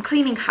some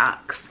cleaning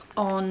hacks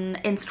on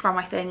Instagram,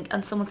 I think,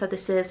 and someone said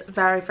this is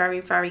very,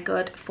 very, very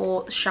good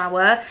for the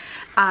shower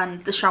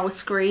and the shower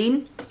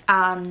screen,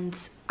 and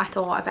I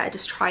thought I better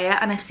just try it.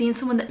 And I've seen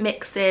someone that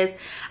mixes,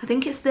 I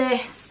think it's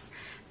this,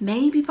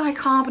 maybe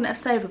bicarbonate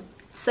of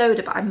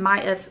soda, but I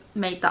might have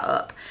made that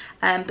up,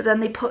 but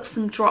then they put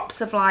some drops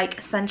of like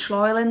essential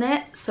oil in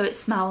it, so it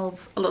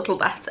smells a little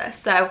better.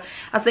 So I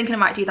was thinking I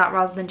might do that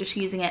rather than just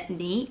using it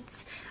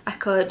neat. I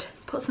could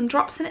put some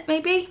drops in it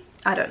maybe,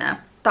 I don't know.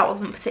 That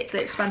wasn't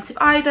particularly expensive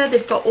either.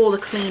 They've got all the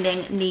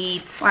cleaning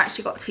needs. I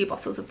actually got 2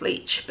 bottles of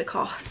bleach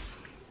because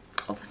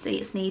obviously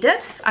it's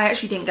needed. I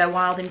actually didn't go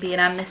wild in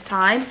B&M this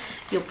time,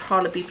 you'll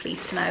probably be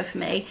pleased to know for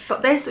me.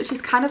 But this, which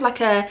is kind of like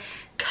a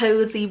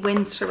cozy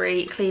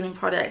wintry cleaning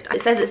product.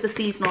 It says it's a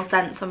seasonal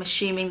scent, so I'm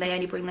assuming they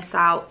only bring this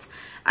out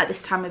at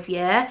this time of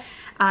year,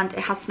 and it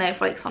has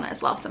snowflakes on it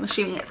as well, so I'm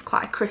assuming it's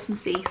quite a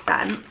Christmassy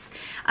scent.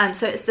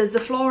 So it's the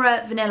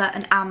Zaflora vanilla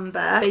and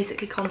amber,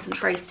 basically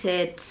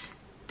concentrated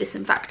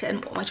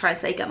disinfectant. What am I trying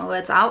to say, get my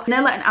words out?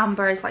 Vanilla and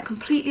amber is like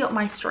completely up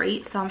my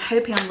street, so I'm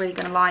hoping I'm really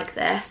gonna like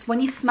this. When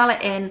you smell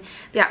it in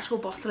the actual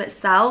bottle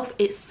itself,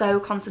 it's so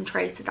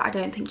concentrated that I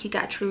don't think you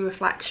get a true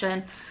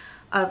reflection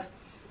of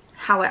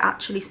how it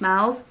actually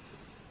smells,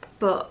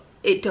 but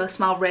it does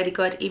smell really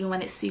good even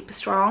when it's super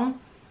strong.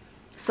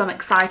 So I'm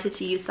excited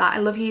to use that. I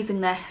love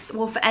using this,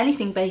 well, for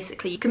anything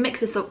basically. You can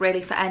mix this up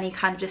really for any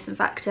kind of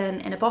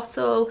disinfectant in a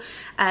bottle,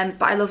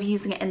 but I love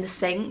using it in the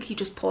sink. You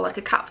just pour like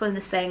a capful in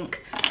the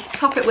sink,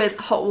 top it with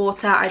hot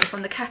water either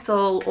from the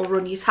kettle or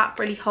run your tap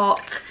really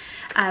hot,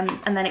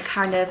 and then it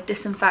kind of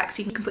disinfects.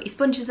 You can put your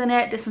sponges in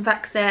it,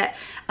 disinfects it,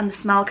 and the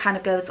smell kind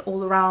of goes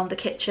all around the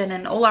kitchen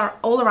and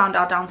all around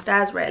our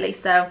downstairs really.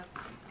 So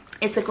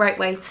it's a great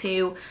way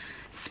to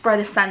spread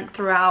a scent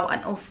throughout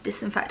and also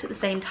disinfect at the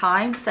same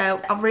time. So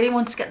I really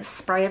wanted to get the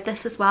spray of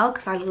this as well,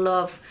 because I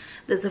love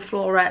the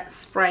Zaflora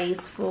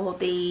sprays for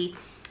the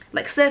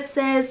like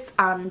surfaces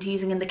and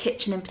using in the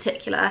kitchen in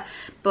particular,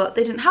 but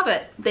they didn't have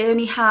it. They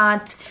only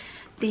had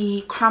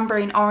the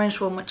cranberry and orange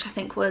one, which I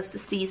think was the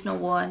seasonal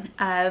one,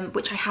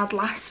 which I had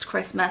last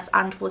Christmas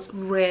and was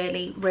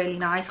really, really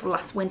nice, or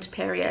last winter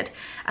period,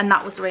 and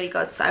that was really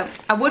good. So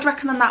I would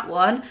recommend that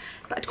one,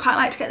 but I'd quite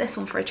like to get this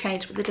one for a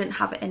change, but they didn't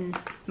have it in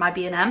my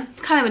B&M.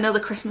 It's kind of another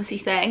Christmassy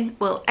thing.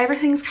 Well,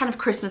 everything's kind of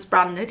Christmas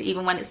branded,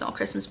 even when it's not a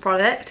Christmas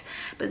product,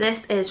 but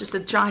this is just a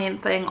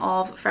giant thing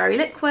of fairy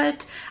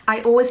liquid. I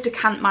always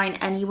decant mine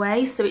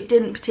anyway, so it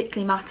didn't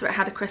particularly matter it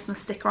had a Christmas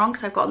sticker on,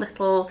 because I've got a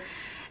little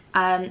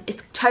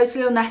it's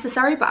totally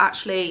unnecessary, but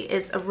actually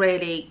is a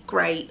really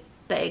great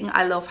thing.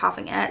 I love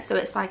having it. So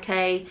it's like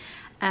a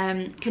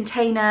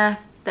container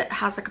that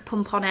has like a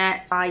pump on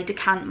it. I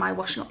decant my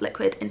washing up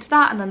liquid into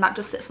that, and then that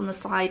just sits on the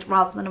side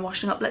rather than a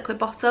washing up liquid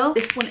bottle.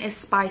 This one is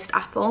spiced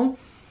apple,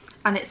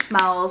 and it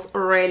smells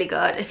really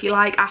good. If you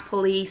like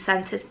apple-y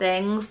scented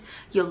things,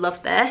 you'll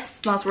love this.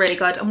 It smells really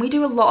good, and we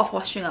do a lot of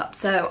washing up,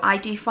 so I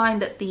do find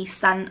that the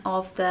scent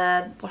of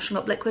the washing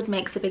up liquid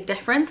makes a big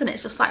difference, and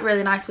it's just like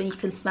really nice when you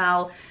can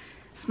smell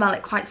smell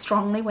it quite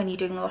strongly when you're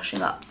doing the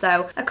washing up.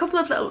 So a couple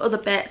of little other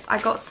bits. I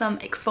got some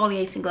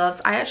exfoliating gloves.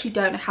 I actually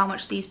don't know how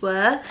much these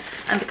were,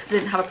 because they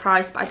didn't have a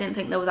price, but I didn't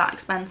think they were that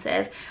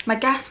expensive. My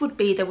guess would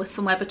be they were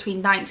somewhere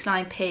between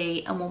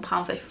 99p and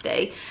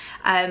 £1.50.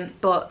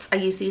 But I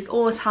use these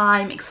all the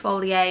time.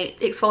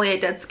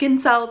 Exfoliate dead skin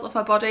cells off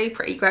my body.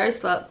 Pretty gross,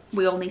 but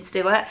we all need to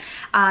do it.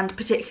 And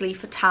particularly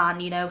for tan,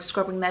 you know,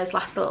 scrubbing those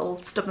last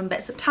little stubborn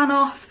bits of tan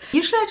off.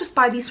 Usually I just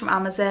buy these from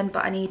Amazon,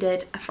 but I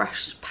needed a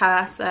fresh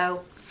pair,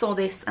 so saw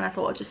this and I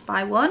thought I'd just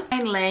buy one.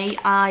 Finally,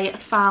 I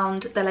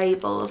found the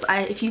labels.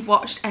 If you've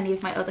watched any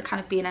of my other kind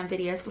of B&M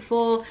videos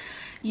before,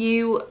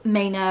 you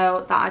may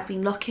know that I've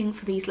been looking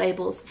for these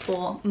labels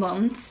for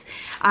months.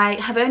 I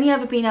have only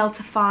ever been able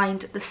to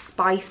find the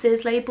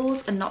spices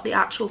labels and not the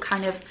actual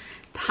kind of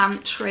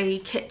pantry,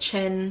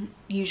 kitchen,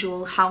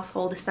 usual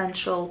household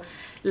essential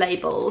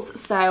labels.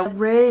 So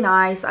really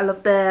nice. I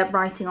love the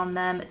writing on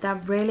them. They're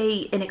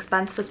really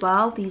inexpensive as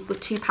well. These were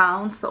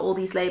 £2 for all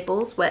these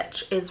labels,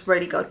 which is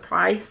really good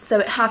price. So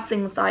it has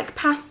things like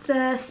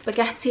pasta,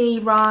 spaghetti,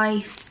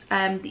 rice,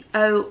 the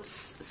oats,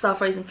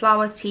 self-raising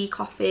flour, tea,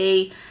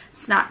 coffee,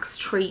 snacks,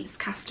 treats,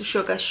 caster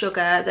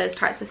sugar, those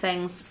types of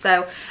things.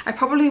 So I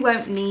probably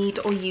won't need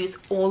or use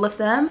all of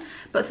them,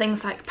 but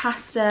things like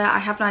pasta, I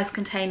have nice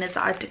containers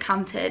that I've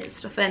decanted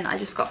stuff in that I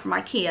just got from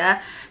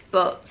IKEA,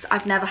 but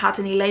I've never had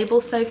any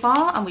labels so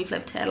far, and we've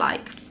lived here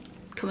like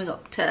coming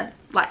up to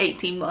like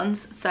 18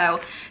 months, so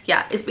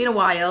yeah, it's been a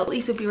while.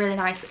 These would be really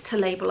nice to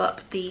label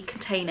up the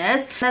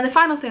containers. And then the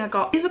final thing I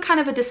got, these were kind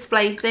of a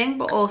display thing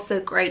but also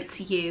great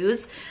to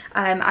use,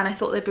 and I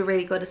thought they'd be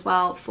really good as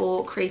well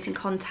for creating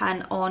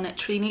content on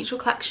Tree Neutral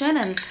collection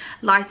and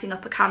lighting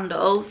up a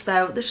candle.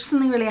 So there's just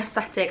something really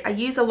aesthetic. I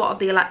use a lot of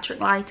the electric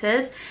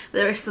lighters, but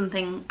there is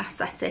something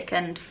aesthetic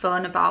and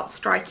fun about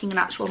striking an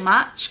actual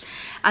match,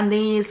 and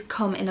these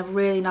come in a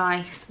really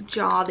nice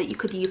jar that you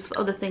could use for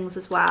other things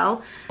as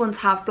well. Ones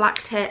have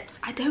black tips.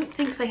 I don't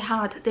think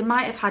they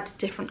might have had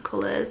different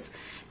colours,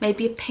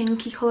 maybe a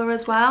pinky colour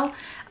as well,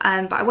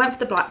 but I went for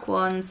the black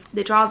ones.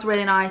 The jar's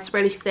really nice,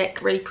 really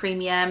thick, really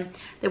premium.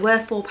 They were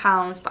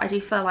 £4, but I do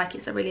feel like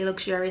it's a really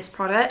luxurious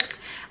product,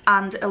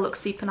 and it'll look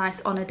super nice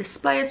on a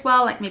display as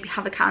well, like maybe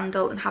have a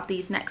candle and have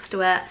these next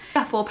to it.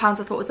 Yeah, £4 I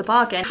thought was a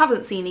bargain. I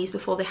haven't seen these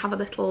before. They have a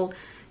little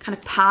kind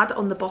of pad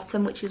on the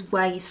bottom, which is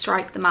where you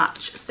strike the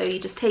match, so you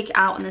just take it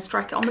out and then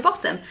strike it on the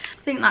bottom.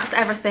 I think that's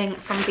everything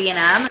from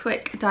B&M.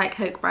 Quick Diet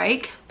Coke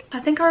break. I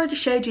think I already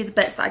showed you the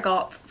bits that I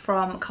got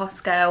from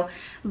Costco.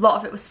 A lot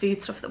of it was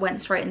food stuff that went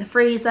straight in the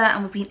freezer,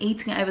 and we've been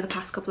eating it over the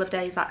past couple of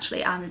days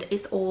actually, and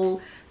it's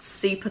all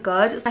super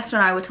good. Esther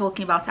and I were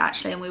talking about it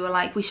actually, and we were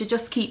like, we should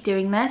just keep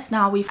doing this.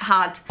 Now we've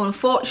had an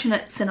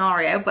unfortunate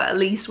scenario, but at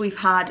least we've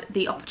had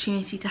the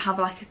opportunity to have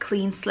like a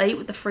clean slate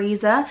with the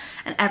freezer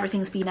and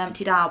everything's been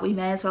emptied out. We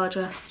may as well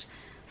just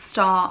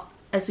start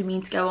as we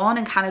mean to go on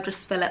and kind of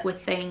just fill it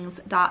with things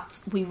that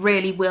we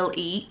really will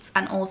eat,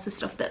 and also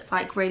stuff that's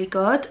like really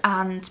good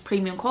and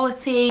premium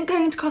quality.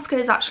 Going to Costco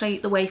is actually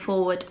the way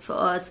forward for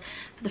us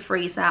for the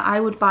freezer. I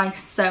would buy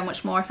so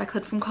much more if I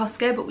could from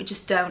Costco, but we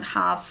just don't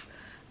have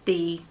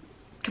the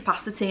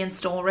capacity and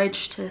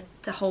storage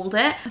to hold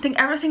it. I think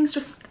everything's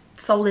just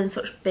sold in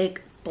such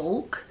big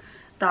bulk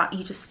that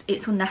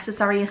it's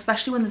unnecessary,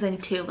 especially when there's only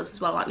 2 of us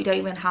as well. Like, we don't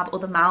even have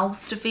other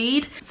mouths to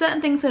feed. Certain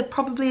things are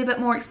probably a bit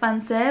more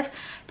expensive,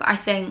 but I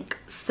think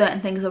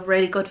certain things are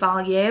really good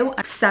value.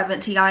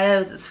 70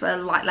 IOs for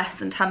like less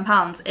than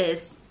 £10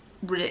 is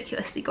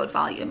ridiculously good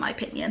value in my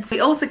opinion. So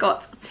we also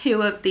got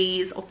 2 of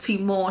these, or 2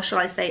 more shall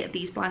I say, of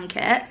these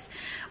blankets,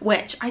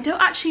 which I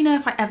don't actually know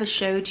if I ever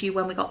showed you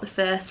when we got the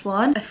first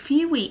one. A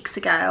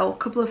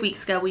couple of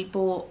weeks ago we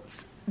bought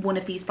one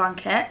of these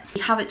blankets.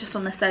 We have it just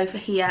on the sofa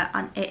here,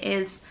 and it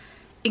is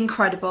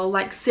incredible.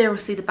 Like,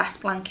 seriously the best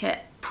blanket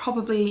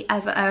probably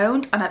ever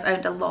owned, and I've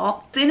owned a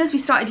lot. As soon as we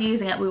started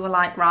using it, we were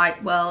like,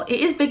 right, well, it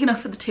is big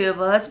enough for the 2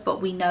 of us,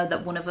 but we know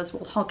that one of us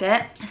will hog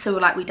it, so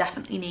we're like, we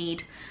definitely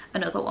need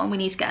another one. We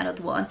need to get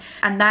another one.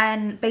 And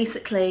then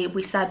basically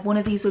we said one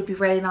of these would be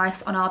really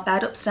nice on our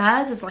bed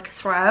upstairs as like a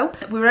throw.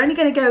 We were only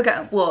going to go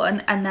get one,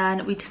 and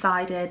then we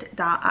decided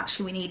that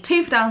actually we need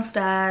 2 for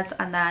downstairs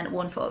and then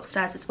 1 for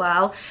upstairs as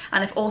well.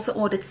 And I've also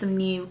ordered some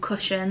new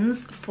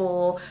cushions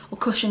or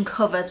cushion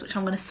covers, which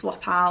I'm going to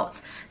swap out.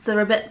 So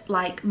they're a bit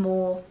like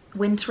more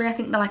wintry. I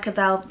think they're like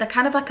they're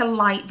kind of like a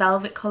light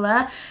velvet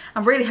colour. I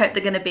really hope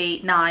they're going to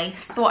be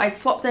nice. I thought I'd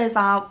swap those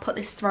out, put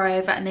this throw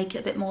over and make it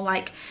a bit more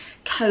like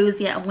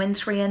cozy and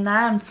wintry in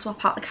there, and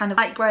swap out the kind of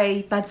light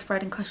grey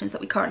bedspread and cushions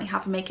that we currently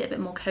have and make it a bit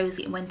more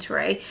cozy and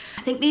wintry.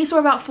 I think these were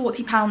about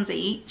 £40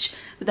 each,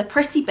 but they're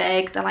pretty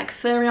big. They're like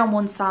furry on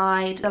one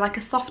side, they're like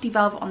a softy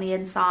velvet on the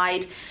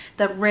inside.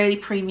 They're really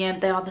premium.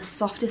 They are the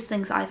softest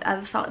things I've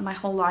ever felt in my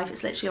whole life.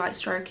 It's literally like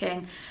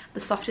stroking the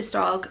softest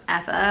dog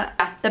ever.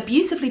 They're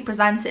beautifully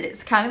presented.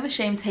 It's kind of a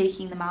shame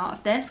taking them out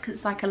of this because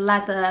it's like a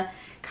leather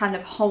kind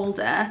of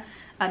holder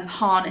and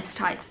harness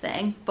type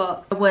thing,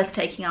 but they're worth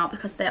taking out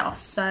because they are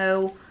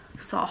so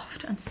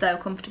soft and so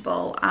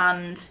comfortable,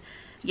 and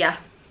yeah,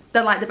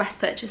 they're like the best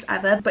purchase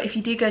ever. But if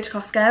you do go to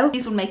Costco,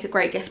 these will make a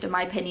great gift in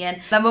my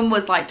opinion. My mum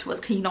was like to us,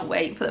 can you not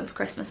wait for them for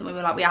Christmas? And we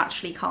were like, we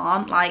actually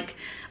can't, like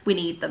we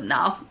need them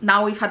now.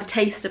 Now we've had a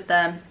taste of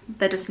them,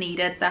 they're just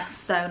needed. They're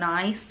so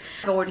nice.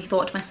 I've already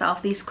thought to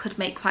myself, these could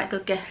make quite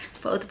good gifts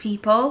for other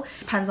people.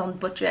 Depends on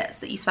budgets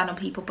that you spend on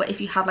people, but if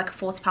you have like a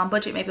 £40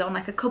 budget, maybe on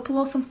like a couple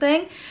or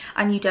something,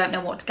 and you don't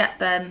know what to get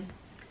them,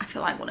 I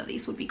feel like one of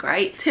these would be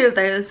great. 2 of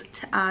those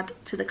to add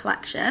to the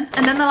collection.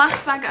 And then the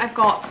last bag I've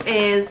got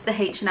is the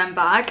H&M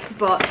bag,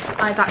 but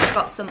I've actually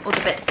got some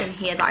other bits in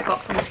here that I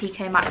got from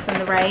TK Maxx in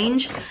the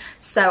range.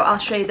 So I'll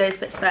show you those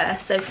bits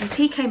first. So from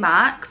TK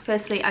Maxx,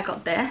 firstly I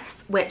got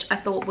this, which I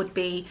thought would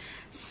be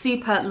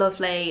super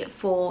lovely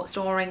for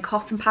storing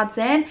cotton pads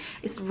in.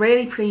 It's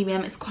really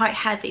premium, it's quite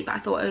heavy, but I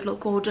thought it would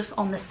look gorgeous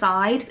on the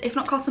side. If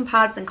not cotton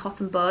pads, then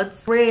cotton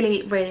buds.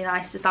 Really, really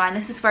nice design.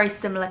 This is very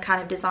similar kind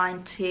of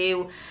design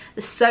to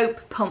the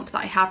soap pump that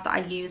I have that I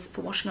use for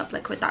washing up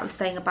liquid that I was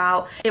saying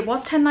about. It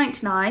was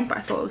 £10.99, but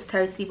I thought it was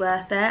totally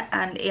worth it.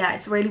 And yeah,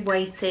 it's really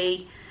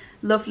weighty,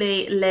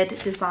 lovely lid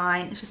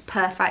design. It's just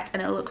perfect,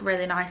 and it'll look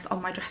really nice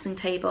on my dressing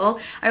table.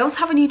 I also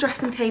have a new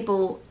dressing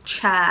table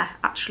chair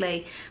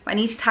actually, but I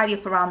need to tidy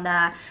up around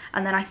there.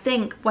 And then I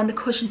think when the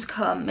cushions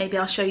come, maybe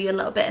I'll show you a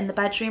little bit in the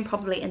bedroom,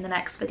 probably in the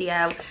next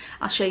video.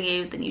 I'll show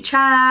you the new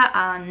chair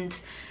and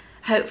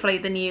hopefully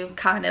the new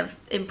kind of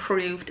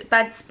improved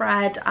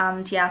bedspread.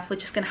 And yeah, we're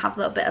just gonna have a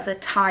little bit of a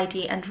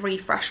tidy and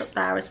refresh up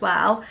there as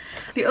well.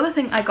 The other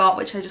thing I got,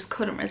 which I just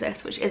couldn't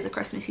resist, which is a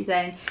Christmassy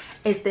thing,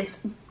 is this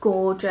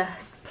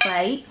gorgeous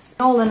plate.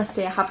 In all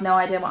honesty, I have no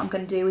idea what I'm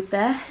going to do with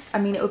this. I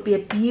mean, it would be a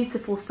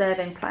beautiful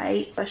serving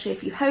plate, especially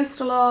if you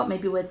host a lot,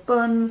 maybe with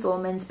buns or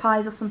mince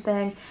pies or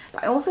something.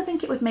 But I also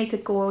think it would make a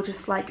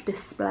gorgeous like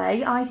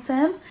display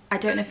item. I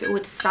don't know if it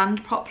would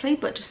stand properly,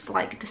 but just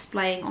like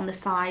displaying on the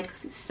side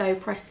because it's so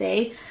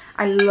pretty.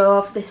 I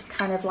love this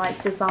kind of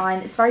like design.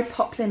 It's very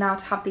popular now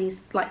to have these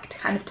like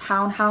kind of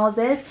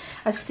townhouses.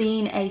 I've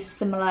seen a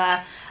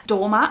similar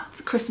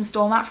doormat, Christmas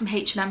doormat from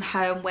H&M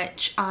Home,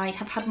 which I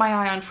have had my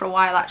eye on for a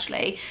while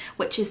actually,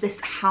 which is this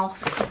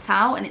house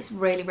cutout, and it's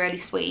really, really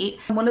sweet.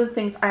 And one of the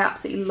things I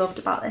absolutely loved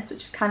about this,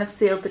 which has kind of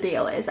sealed the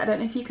deal, is, I don't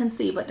know if you can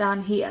see, but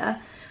down here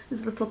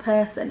there's a little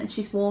person and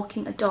she's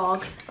walking a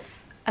dog,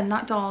 and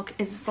that dog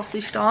is a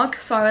sausage dog.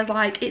 So I was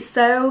like, it's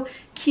so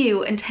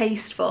cute and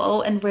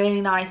tasteful and really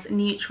nice and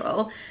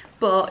neutral,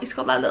 but it's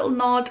got that little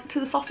nod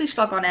to the sausage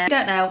dog on it. I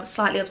don't know,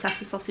 slightly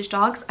obsessed with sausage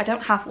dogs. I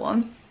don't have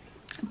one,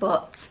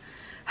 but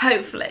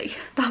hopefully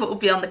that will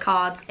be on the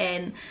cards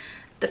in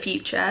the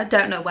future.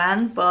 Don't know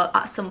when, but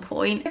at some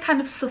point. A kind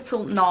of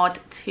subtle nod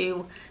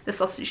to the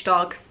sausage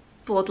dog,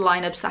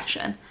 borderline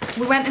obsession.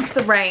 We went into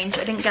the range.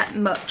 I didn't get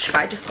much, but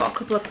I just got a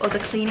couple of other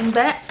cleaning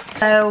bits.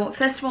 So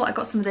first of all, I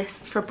got some of this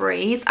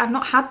Febreze. I've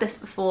not had this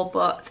before,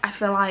 but I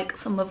feel like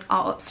some of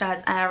our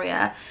upstairs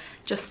area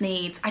just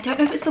needs, I don't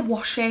know if it's the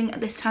washing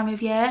at this time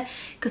of year,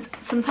 because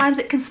sometimes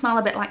it can smell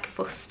a bit like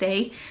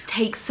fusty. It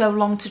takes so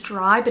long to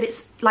dry, but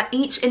it's like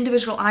each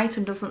individual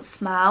item doesn't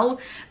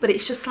smell, but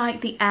it's just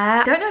like the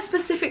air. I don't know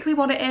specifically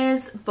what it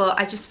is, but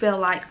I just feel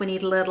like we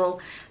need a little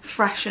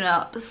freshen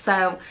up.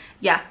 So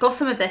yeah, got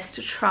some of this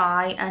to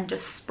try and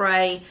just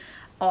spray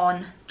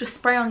on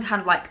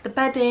kind of like the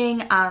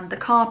bedding and the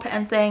carpet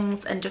and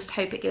things, and just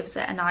hope it gives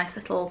it a nice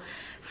little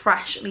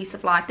fresh lease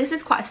of life. This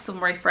is quite a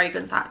summery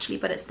fragrance actually,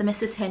 but it's the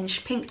Mrs.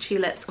 Hinge Pink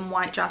Tulips and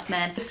White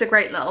Jasmine. Just a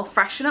great little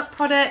freshen up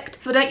product.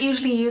 So I don't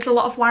usually use a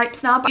lot of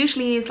wipes now, but I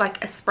usually use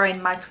like a spray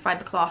and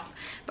microfiber cloth,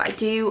 but I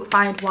do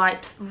find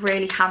wipes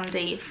really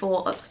handy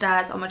for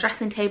upstairs on my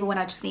dressing table when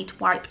I just need to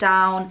wipe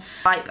down,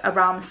 wipe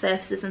around the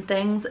surfaces and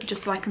things,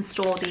 just so I can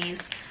store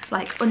these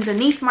like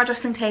underneath my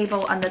dressing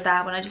table, and they're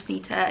there when I just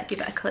need to give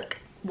it a quick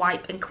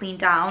wipe and clean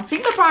down. I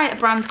think they're by a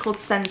brand called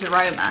Sense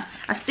Aroma.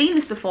 I've seen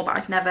this before, but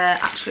I've never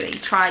actually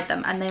tried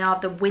them, and they are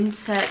the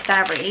Winter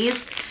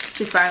Berries,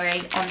 which is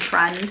very on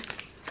trend,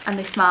 and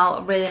they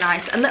smell really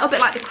nice. A little bit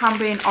like the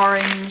cranberry and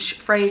orange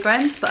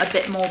fragrance, but a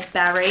bit more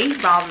berry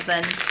rather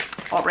than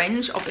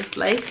orange,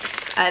 obviously.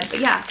 But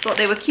yeah, thought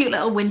they were cute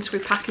little wintry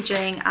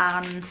packaging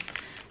and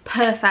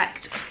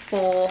perfect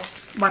for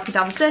wiping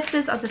down the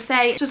surfaces. As I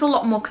say, it's just a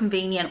lot more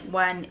convenient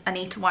when I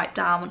need to wipe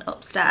down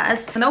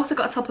upstairs. And I also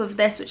got a top of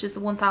this, which is the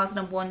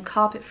 1001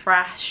 Carpet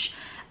Fresh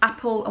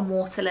Apple and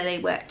Water Lily,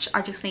 which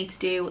I just need to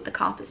do the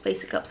carpets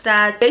basically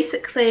upstairs.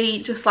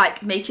 Basically just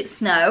like make it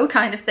snow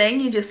kind of thing.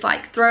 You just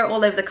like throw it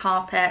all over the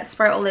carpet,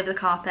 spray it all over the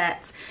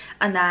carpet,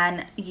 and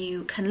then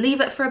you can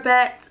leave it for a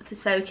bit to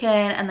soak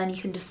in, and then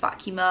you can just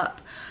vacuum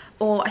up.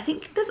 Or I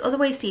think there's other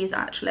ways to use it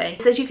actually.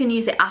 It says you can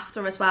use it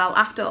after as well,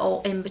 after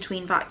or in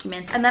between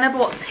vacuuming. And then I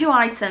bought 2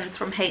 items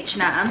from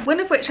H&M,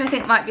 one of which I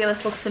think might be a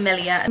little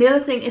familiar. And the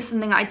other thing is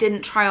something I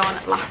didn't try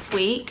on last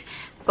week,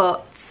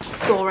 but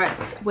saw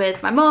it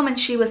with my mum, and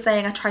she was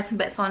saying I tried some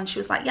bits on. She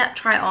was like, yeah,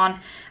 try it on.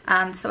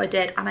 And so I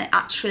did, and I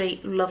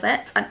actually love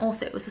it. And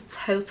also it was a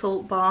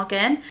total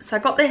bargain. So I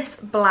got this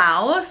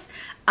blouse,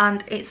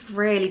 and it's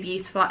really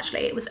beautiful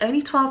actually. It was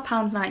only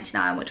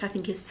 £12.99, which I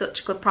think is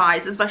such a good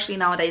price, especially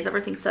nowadays,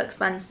 everything's so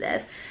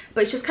expensive.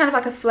 But it's just kind of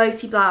like a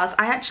floaty blouse.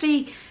 I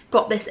actually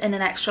got this in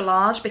an extra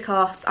large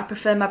because I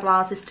prefer my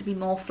blouses to be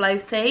more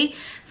floaty.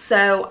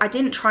 So I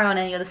didn't try on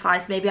any other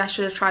size. Maybe I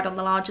should have tried on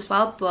the large as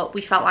well, but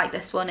we felt like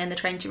this one in the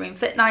changing room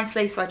fit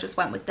nicely, so I just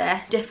went with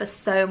this. It differs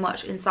so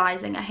much in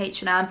sizing at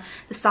H&M.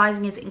 The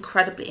sizing is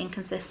incredibly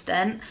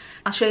inconsistent.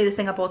 I'll show you the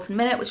thing I bought in a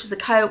minute, which was a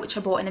coat, which I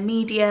bought in a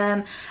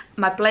medium.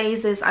 My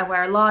blazers, I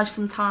wear a large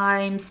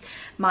sometimes.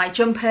 My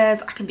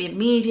jumpers, I can be a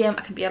medium,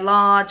 I can be a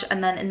large,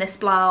 and then in this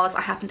blouse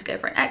I happen to go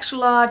for an extra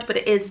large, but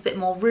it is a bit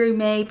more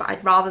roomy, but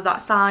I'd rather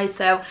that size.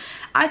 So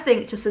I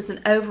think, just as an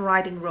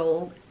overriding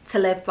rule to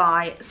live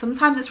by,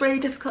 sometimes it's really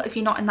difficult if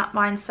you're not in that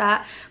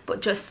mindset,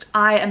 but just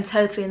I am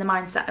totally in the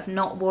mindset of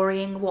not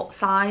worrying what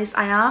size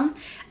I am.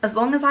 As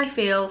long as I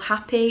feel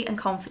happy and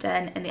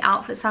confident in the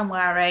outfits I'm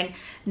wearing,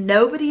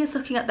 nobody is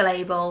looking at the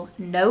label,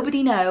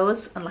 nobody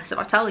knows, unless if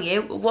I tell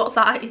you, what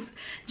size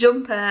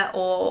jumper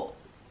or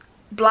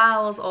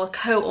blouse or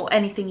coat or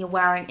anything you're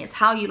wearing. It's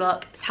how you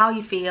look, it's how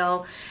you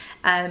feel,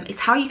 it's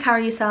how you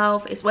carry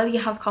yourself, it's whether you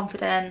have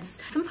confidence.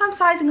 Sometimes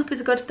sizing up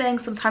is a good thing,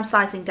 sometimes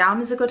sizing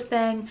down is a good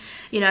thing.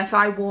 You know, if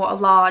I wore a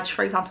large,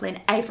 for example, in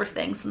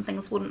everything, some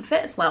things wouldn't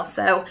fit as well.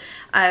 So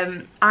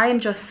I am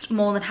just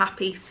more than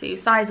happy to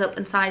size up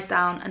and size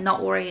down and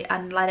not worry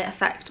and let it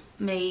affect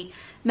me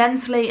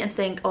mentally and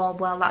think, oh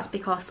well, that's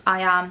because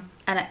I am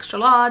an extra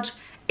large.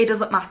 It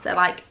doesn't matter.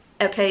 Like,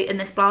 okay, in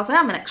this blouse I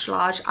am an extra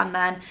large, and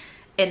then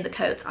in the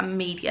coats I'm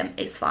medium,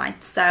 it's fine.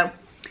 So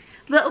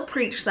little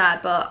preach there,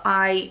 but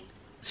I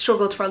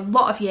struggled for a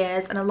lot of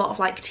years, and a lot of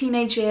like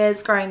teenage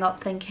years growing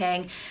up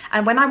thinking,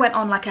 and when I went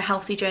on like a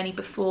healthy journey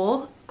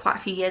before, quite a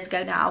few years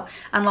ago now,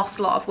 and lost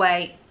a lot of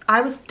weight,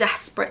 I was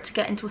desperate to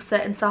get into a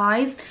certain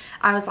size.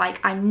 I was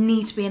like, I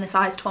need to be in a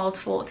size 12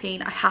 to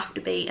 14, I have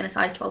to be in a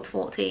size 12 to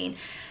 14.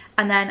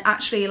 And then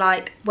actually,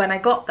 like, when I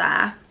got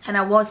there and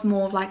I was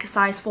more of like a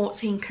size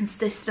 14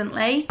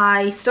 consistently,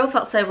 I still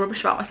felt so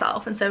rubbish about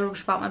myself and so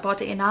rubbish about my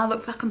body. And now I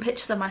look back on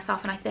pictures of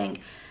myself and I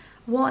think,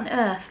 what on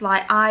earth?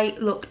 Like, I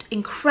looked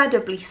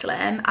incredibly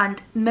slim,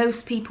 and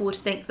most people would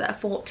think that a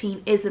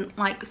 14 isn't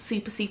like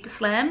super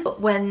slim.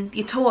 But when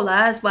you're taller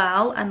as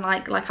well, and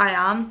like I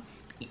am,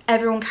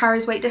 everyone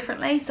carries weight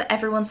differently, so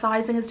everyone's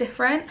sizing is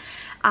different,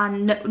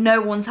 and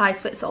no one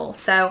size fits all.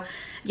 So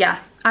yeah,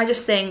 I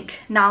just think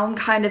now I'm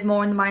kind of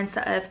more in the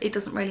mindset of it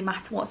doesn't really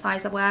matter what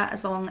size I wear,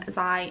 as long as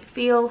I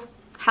feel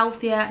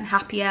healthier and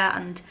happier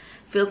and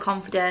feel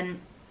confident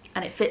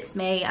and it fits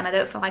me, and I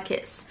don't feel like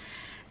it's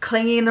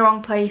clinging in the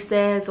wrong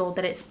places or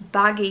that it's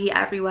baggy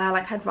everywhere.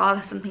 Like, I'd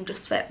rather something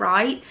just fit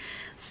right.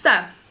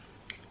 So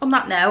on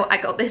that note,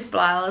 I got this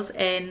blouse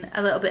in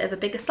a little bit of a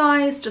bigger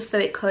size just so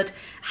it could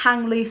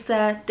hang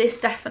looser. This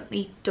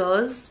definitely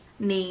does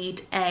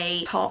need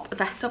a top, a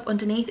vest top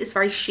underneath. It's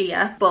very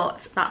sheer,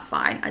 but that's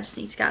fine. I just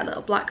need to get a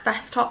little black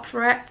vest top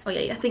for it. Oh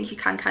yeah, I think you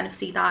can kind of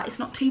see that. It's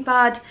not too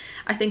bad.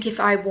 I think if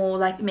I wore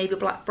like maybe a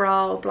black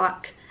bra or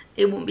black,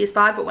 it wouldn't be as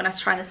bad, but when I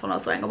was trying this on I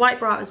was wearing a white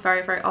bra. It was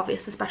very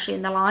obvious, especially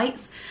in the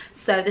lights.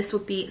 So this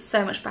would be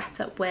so much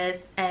better with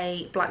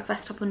a black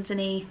vest top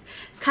underneath.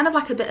 It's kind of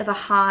like a bit of a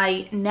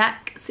high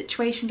neck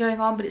situation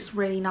going on, but it's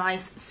really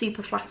nice,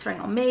 super flattering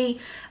on me.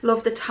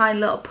 Love the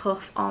tiny little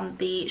puff on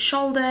the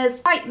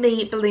shoulders.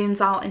 Slightly balloons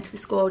out into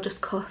this gorgeous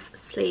cuff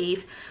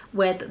sleeve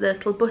with the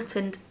little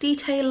buttoned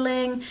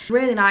detailing.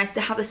 Really nice.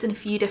 They have this in a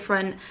few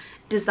different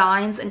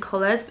designs and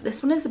colours, but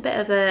this one is a bit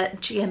of a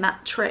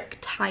geometric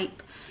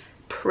type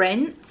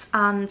print,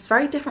 and it's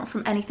very different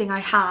from anything I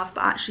have,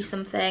 but actually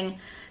something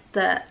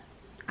that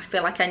I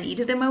feel like I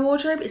needed in my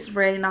wardrobe. It's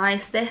really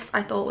nice. This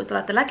I thought with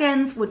leather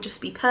leggings would just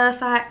be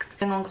perfect.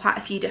 Going on quite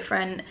a few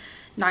different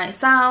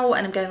nights out,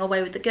 and I'm going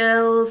away with the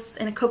girls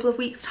in a couple of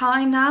weeks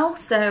time now.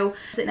 So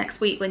is it next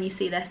week when you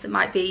see this? It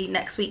might be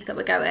next week that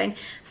we're going.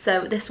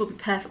 So this will be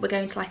perfect. We're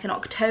going to like an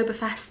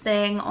Oktoberfest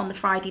thing on the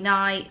Friday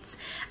night,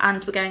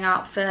 and we're going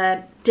out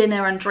for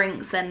dinner and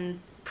drinks and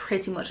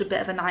pretty much a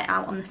bit of a night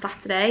out on the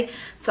Saturday.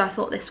 So I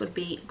thought this would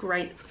be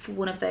great for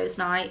one of those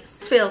nights.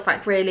 It feels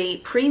like really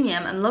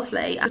premium and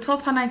lovely. At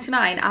 £12.99,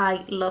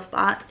 I love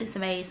that. It's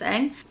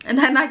amazing. And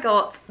then I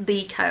got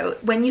the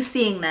coat. When you're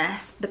seeing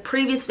this, the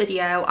previous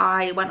video,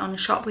 I went on a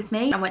shop with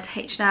me. I went to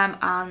H&M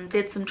and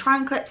did some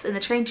try-on clips in the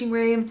changing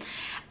room,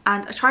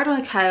 and I tried on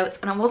a coat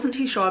and I wasn't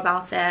too sure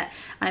about it, and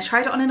I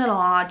tried it on in a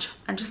large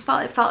and just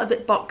felt it felt a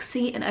bit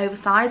boxy and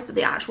oversized, but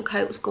the actual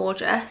coat was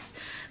gorgeous.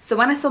 So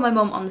when I saw my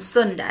mum on the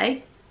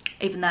Sunday,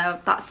 even though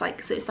that's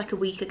like, so it's like a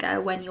week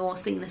ago when you're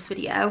seeing this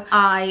video,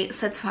 I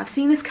said to her, I've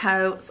seen this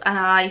coat and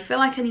I feel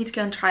like I need to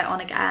go and try it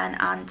on again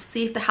and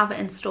see if they have it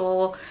in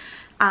store,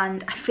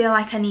 and I feel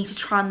like I need to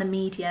try on the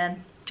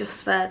medium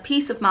just for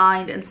peace of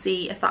mind and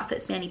see if that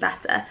fits me any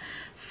better.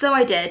 So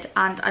I did,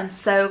 and I'm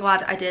so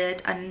glad I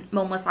did, and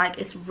mum was like,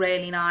 it's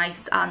really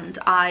nice and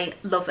I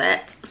love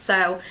it.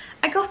 So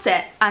I got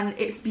it and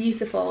it's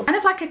beautiful. Kind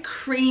of like a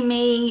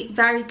creamy,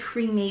 very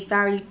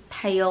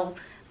pale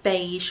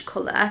beige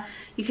colour.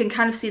 You can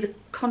kind of see the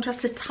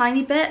contrast a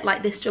tiny bit.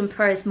 Like, this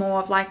jumper is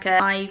more of like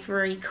an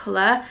ivory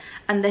colour,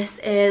 and this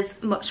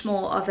is much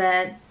more of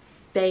a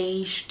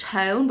beige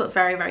tone, but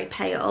very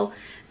pale.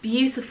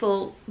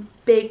 Beautiful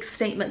big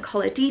statement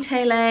collar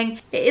detailing.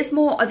 It is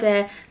more of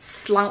a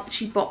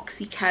slouchy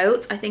boxy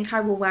coat. I think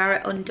I will wear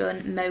it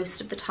undone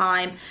most of the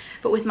time,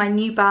 but with my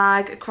new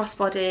bag,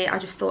 crossbody, I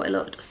just thought it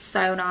looked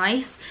so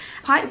nice.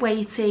 Quite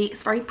weighty,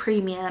 it's very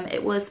premium.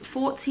 It was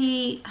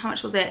 40, how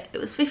much was it? It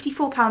was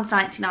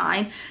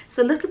 £54.99,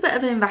 so a little bit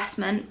of an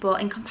investment,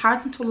 but in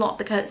comparison to a lot of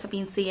the coats I've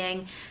been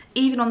seeing,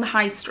 even on the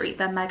high street,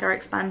 they're mega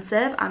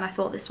expensive, and I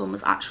thought this one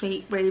was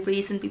actually really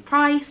reasonably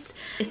priced.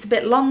 It's a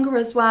bit longer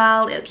as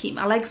well. It'll keep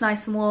my legs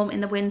nice and warm in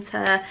the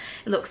winter.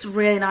 It looks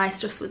really nice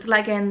just with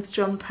leggings,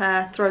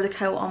 jumper, throw the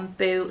coat on,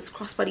 boots,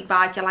 crossbody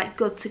bag. You're like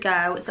good to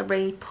go. It's a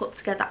really put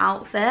together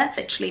outfit,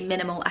 literally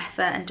minimal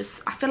effort, and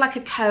just, I feel like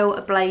a coat,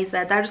 a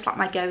blazer, they're just like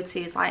my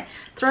go-tos. Like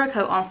throw a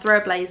coat on, throw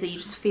a blazer, you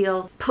just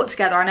feel put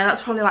together. I know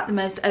that's probably like the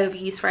most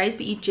overused phrase,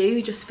 but you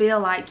just feel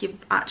like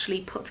you've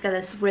actually put together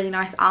this really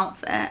nice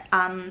outfit,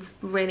 and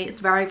really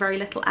it's very, very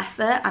little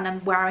effort, and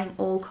I'm wearing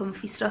all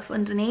comfy stuff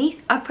underneath.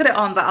 I put it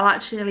on, but I'll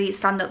actually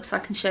stand up so I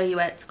can show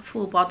you it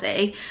full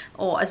body,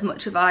 or as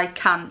much as I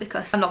can,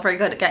 because I'm not very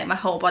good at getting my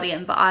whole body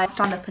in, but I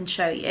stand up and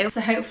show you,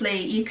 so hopefully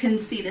you can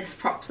see this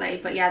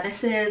properly. But yeah,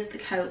 this is the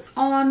coat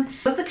on.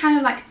 I love the kind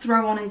of like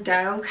throw on and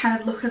go kind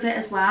of look of it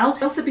as well.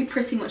 I'll also be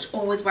pretty much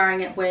always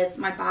wearing it with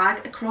my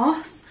bag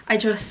across. I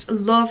just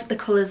love the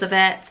colours of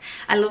it.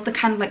 I love the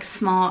kind of like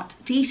smart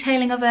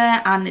detailing of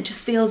it, and it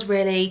just feels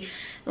really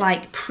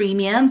like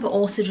premium, but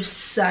also just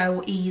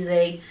so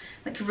easy,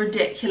 like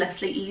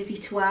ridiculously easy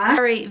to wear.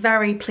 Very,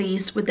 very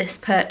pleased with this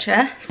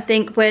purchase. I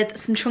think with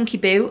some chunky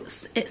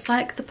boots, it's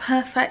like the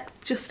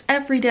perfect just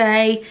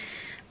everyday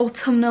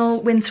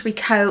autumnal wintry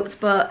coats,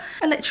 but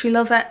I literally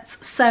love it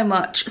so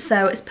much,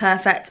 so it's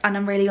perfect, and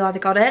I'm really glad I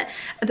got it.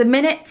 At the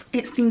minute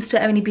it seems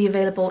to only be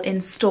available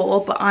in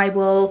store, but I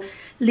will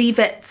leave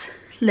it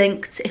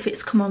linked if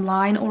it's come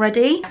online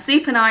already.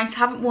 Super nice,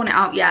 haven't worn it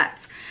out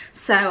yet,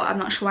 so I'm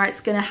not sure where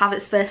it's going to have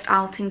its first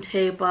outing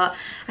to, but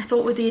I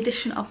thought with the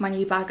addition of my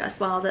new bag as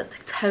well that the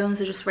tones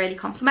are just really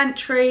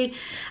complimentary,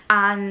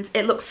 and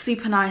it looks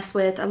super nice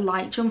with a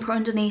light jumper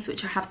underneath,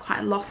 which I have quite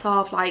a lot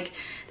of, like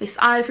this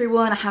ivory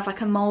one. I have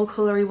like a mole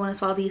coloury one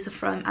as well. These are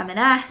from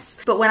M&S,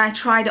 but when I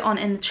tried it on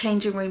in the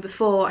changing room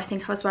before, I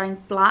think I was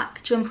wearing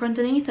black jumper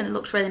underneath, and it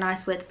looked really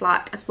nice with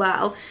black as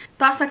well.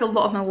 That's like a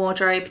lot of my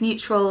wardrobe,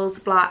 neutrals,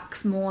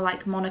 blacks, more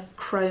like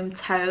monochrome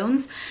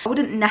tones. I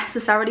wouldn't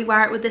necessarily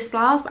wear it with this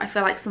blouse, but I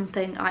feel like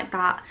something like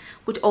that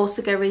would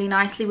also go really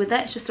nicely with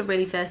it. It's just a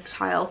really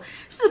versatile,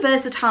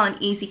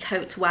 and easy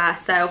coat to wear.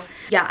 So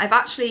yeah, I've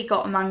actually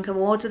got a manga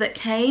order that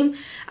came.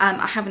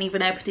 I haven't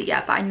even opened it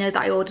yet, but I know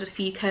that I ordered a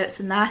few coats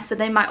in there, so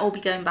they might all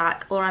be going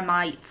back, or I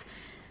might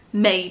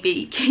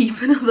maybe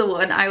keep another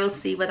one. I will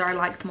see whether I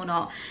like them or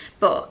not,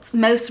 but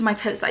most of my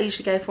coats that I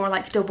usually go for are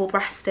like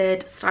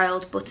double-breasted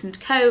styled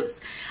buttoned coats,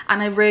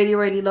 and I really,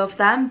 really love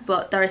them,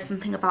 but there is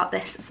something about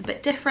this that's a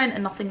bit different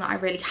and nothing that I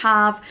really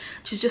have,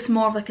 which is just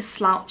more of like a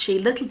slouchy,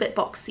 little bit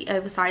boxy,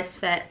 oversized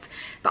fit,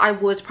 but I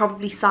would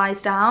probably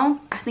size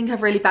down. I think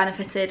I've really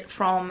benefited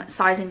from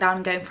sizing down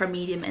and going for a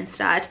medium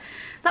instead.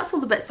 That's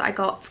all the bits that I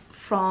got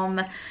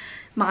from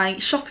my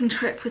shopping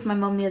trip with my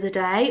mum the other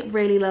day.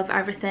 Really love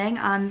everything,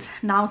 and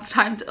now it's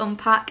time to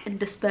unpack and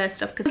disperse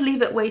stuff because I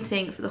leave it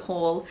waiting for the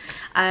haul.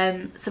 So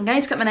I'm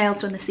going to get my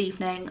nails done this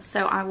evening,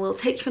 so I will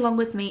take you along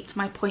with me to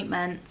my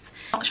appointments.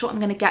 Not sure what I'm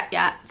going to get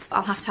yet.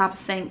 I'll have to have a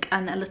think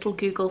and a little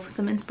Google for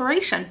some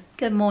inspiration.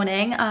 Good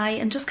morning. I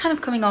am just kind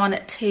of coming on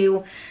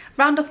to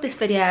round off this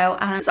video,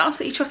 and it's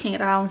absolutely chucking it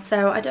down,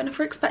 so I don't know if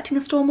we're expecting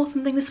a storm or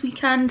something this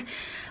weekend,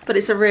 but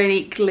it's a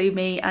really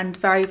gloomy and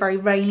very, very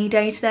rainy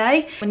day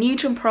today. My new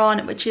jumper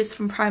on, which is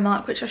from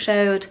Primark, which I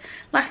showed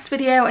last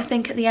video, I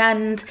think at the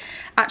end.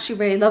 Actually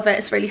really love it.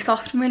 It's really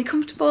soft and really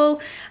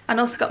comfortable. And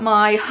also got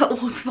my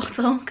hot water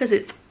bottle because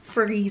it's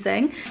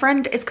freezing. A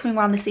friend is coming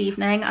around this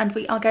evening, and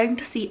we are going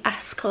to see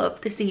S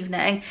Club this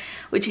evening,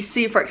 which is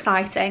super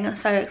exciting. I'm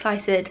so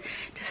excited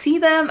to see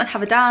them and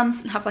have a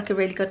dance and have like a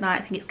really good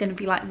night. I think it's going to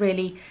be like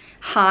really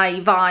high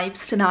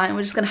vibes tonight, and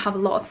we're just going to have a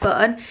lot of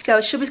fun. So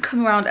I should be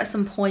coming around at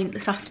some point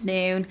this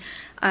afternoon,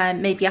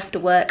 maybe after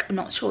work, I'm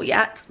not sure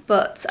yet,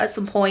 but at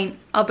some point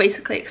I'll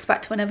basically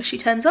expect whenever she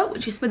turns up,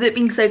 which is, with it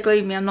being so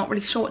gloomy, I'm not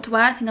really sure what to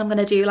wear. I think I'm going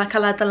to do like a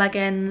leather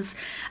leggings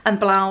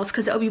and blouse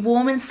because it'll be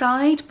warm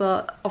inside,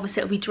 but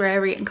obviously it'll be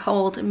dreary and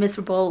cold and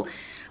miserable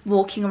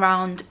walking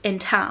around in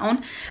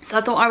town. So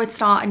I thought I would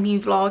start a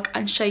new vlog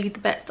and show you the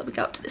bits that we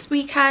got up to this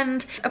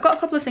weekend. I've got a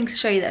couple of things to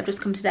show you that have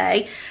just come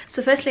today.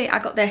 So firstly, I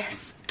got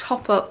this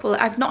top up. Well,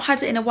 I've not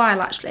had it in a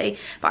while actually,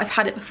 but I've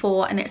had it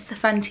before, and it's the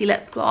Fenty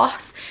lip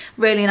gloss.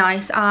 Really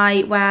nice.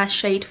 I wear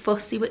shade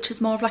Fussy, which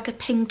is more of like a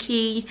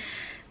pinky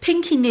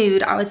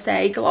nude, I would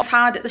say. I've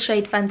had the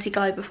shade Fenty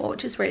Glow before,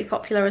 which is really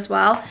popular as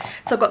well,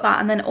 so I got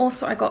that. And then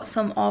also I got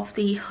some of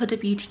the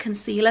Huda Beauty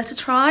concealer to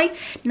try.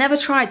 Never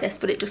tried this,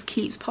 but it just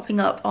keeps popping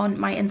up on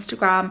my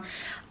Instagram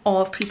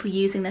of people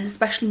using this,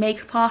 especially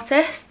makeup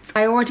artists.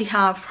 I already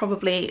have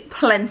probably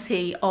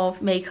plenty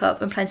of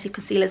makeup and plenty of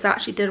concealers. I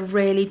actually did a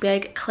really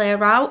big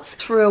clear out,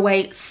 threw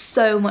away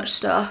so much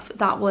stuff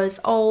that was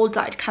old,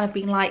 that had kind of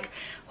been like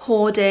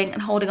hoarding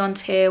and holding on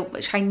to,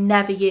 which I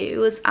never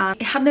use, and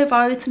it had no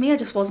value to me. I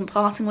just wasn't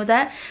parting with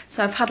it.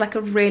 So I've had like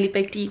a really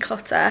big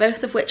declutter,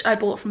 both of which I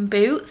bought from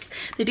Boots.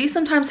 They do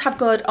sometimes have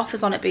good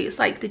offers on at Boots,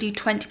 like they do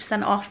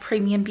 20% off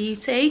premium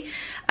beauty,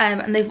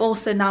 and they've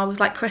also now, with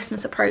like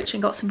Christmas approaching,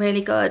 got some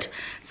really good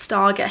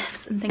star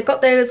gifts and things. I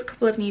got those, a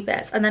couple of new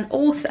bits, and then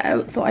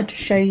also thought I'd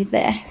just show you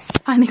this.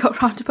 Finally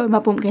got around to putting my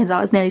pumpkins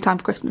out. It's nearly time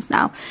for Christmas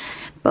now,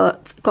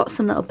 but got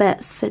some little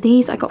bits. So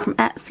these I got from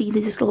Etsy.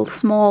 These little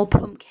small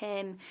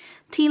pumpkin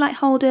tea light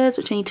holders,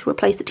 which I need to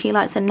replace the tea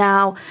lights in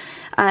now.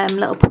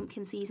 Little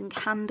pumpkin season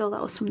candle,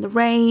 that was from the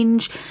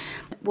range.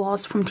 It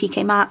was from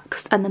TK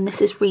Maxx, and then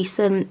this is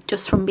recent,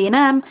 just from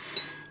B&M.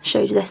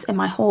 Showed you this in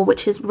my haul,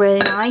 which is really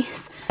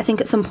nice. I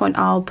think at some point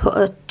I'll put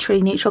a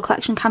Truly Neutral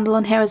collection candle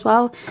on here as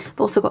well. I've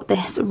also got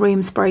this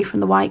room spray from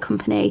the White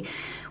Company,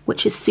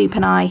 which is super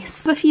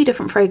nice. I have a few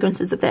different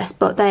fragrances of this,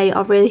 but they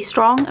are really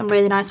strong and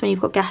really nice when you've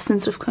got guests and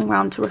stuff coming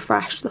around to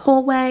refresh the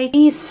hallway.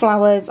 These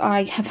flowers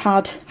I have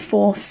had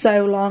for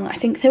so long. I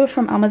think they were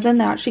from Amazon.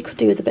 They actually could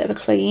do with a bit of a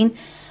clean.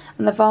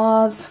 And the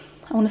vase,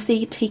 I want to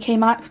see TK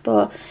Maxx,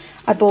 but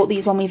I bought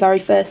these when we very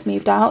first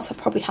moved out, so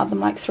I've probably had them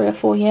like 3 or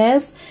 4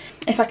 years.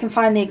 If I can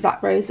find the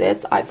exact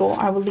roses I bought,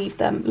 I will leave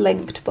them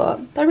linked,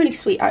 but they're really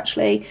sweet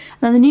actually.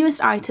 And then the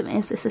newest item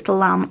is this little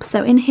lamp.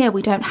 So in here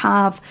we don't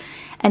have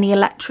any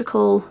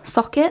electrical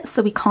sockets,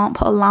 so we can't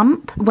put a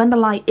lamp. When the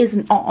light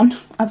isn't on,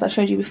 as I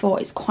showed you before,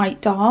 it's quite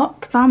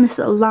dark. I found this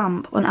little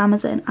lamp on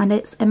Amazon and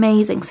it's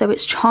amazing. So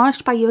it's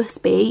charged by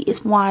USB,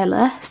 it's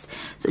wireless,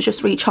 so it's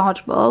just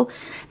rechargeable.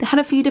 They had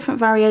a few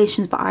different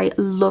variations, but I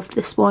loved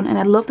this one, and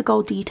I love the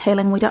gold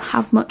detailing. We don't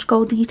have much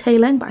gold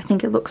detailing, but I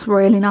think it looks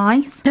really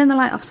nice. Turn the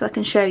light off so I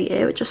can show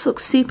you. It just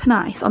looks super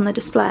nice on the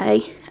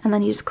display, and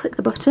then you just click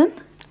the button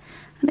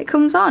and it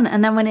comes on.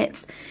 And then when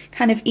it's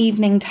kind of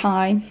evening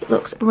time, it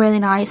looks really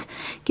nice,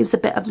 gives a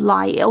bit of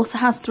light. It also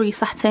has 3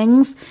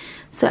 settings,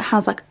 so it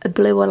has like a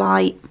bluer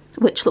light,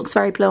 which looks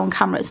very blue on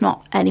camera. It's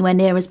not anywhere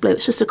near as blue,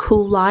 it's just a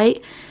cool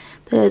light.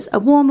 There's a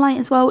warm light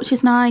as well, which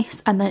is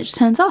nice, and then it just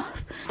turns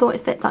off. Thought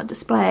it fit that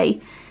display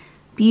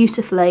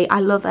beautifully. I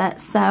love it.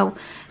 So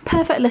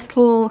perfect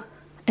little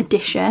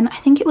addition. I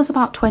think it was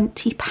about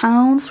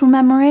 £20 from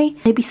memory,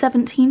 maybe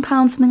 £17,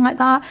 something like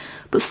that,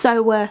 but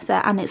so worth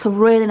it. And it's a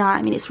really nice,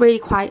 I mean, it's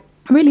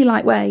really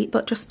lightweight,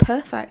 but just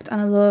perfect,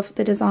 and I love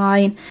the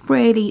design.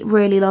 Really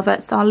love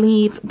it. So I'll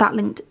leave that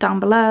linked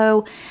down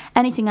below.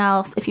 Anything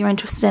else if you're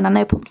interested in, I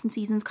know pumpkin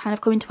season's kind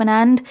of coming to an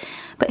end,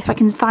 but if I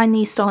can find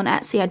these still on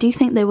Etsy, I do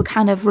think they were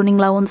kind of running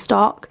low on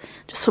stock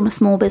just from a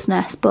small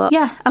business. But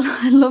yeah,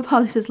 I love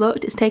how this has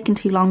looked. It's taken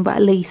too long, but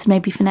at least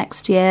maybe for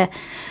next year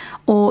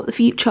or the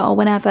future or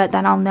whenever,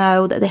 then I'll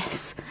know that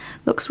this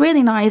looks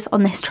really nice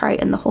on this tray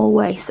in the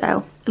hallway.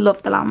 So I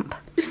love the lamp.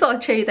 Just thought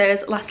I'd show you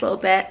those last little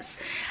bits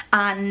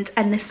and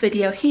end this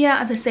video here.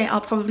 As I say,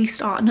 I'll probably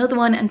start another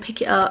one and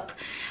pick it up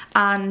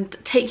and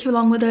take you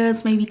along with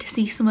us, maybe to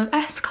see some of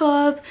S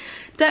Club.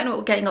 Don't know what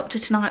we're getting up to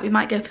tonight. We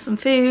might go for some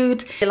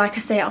food. Like I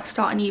say, I'll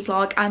start a new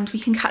vlog and we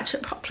can catch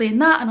up properly in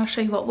that, and I'll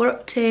show you what we're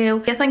up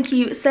to. Yeah, thank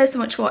you so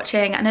much for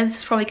watching. I know this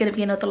is probably going to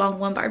be another long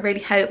one, but I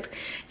really hope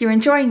you're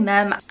enjoying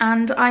them,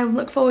 and I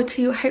look forward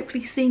to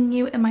hopefully seeing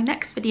you in my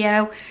next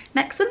video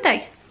next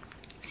Sunday.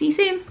 See you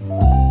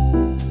soon.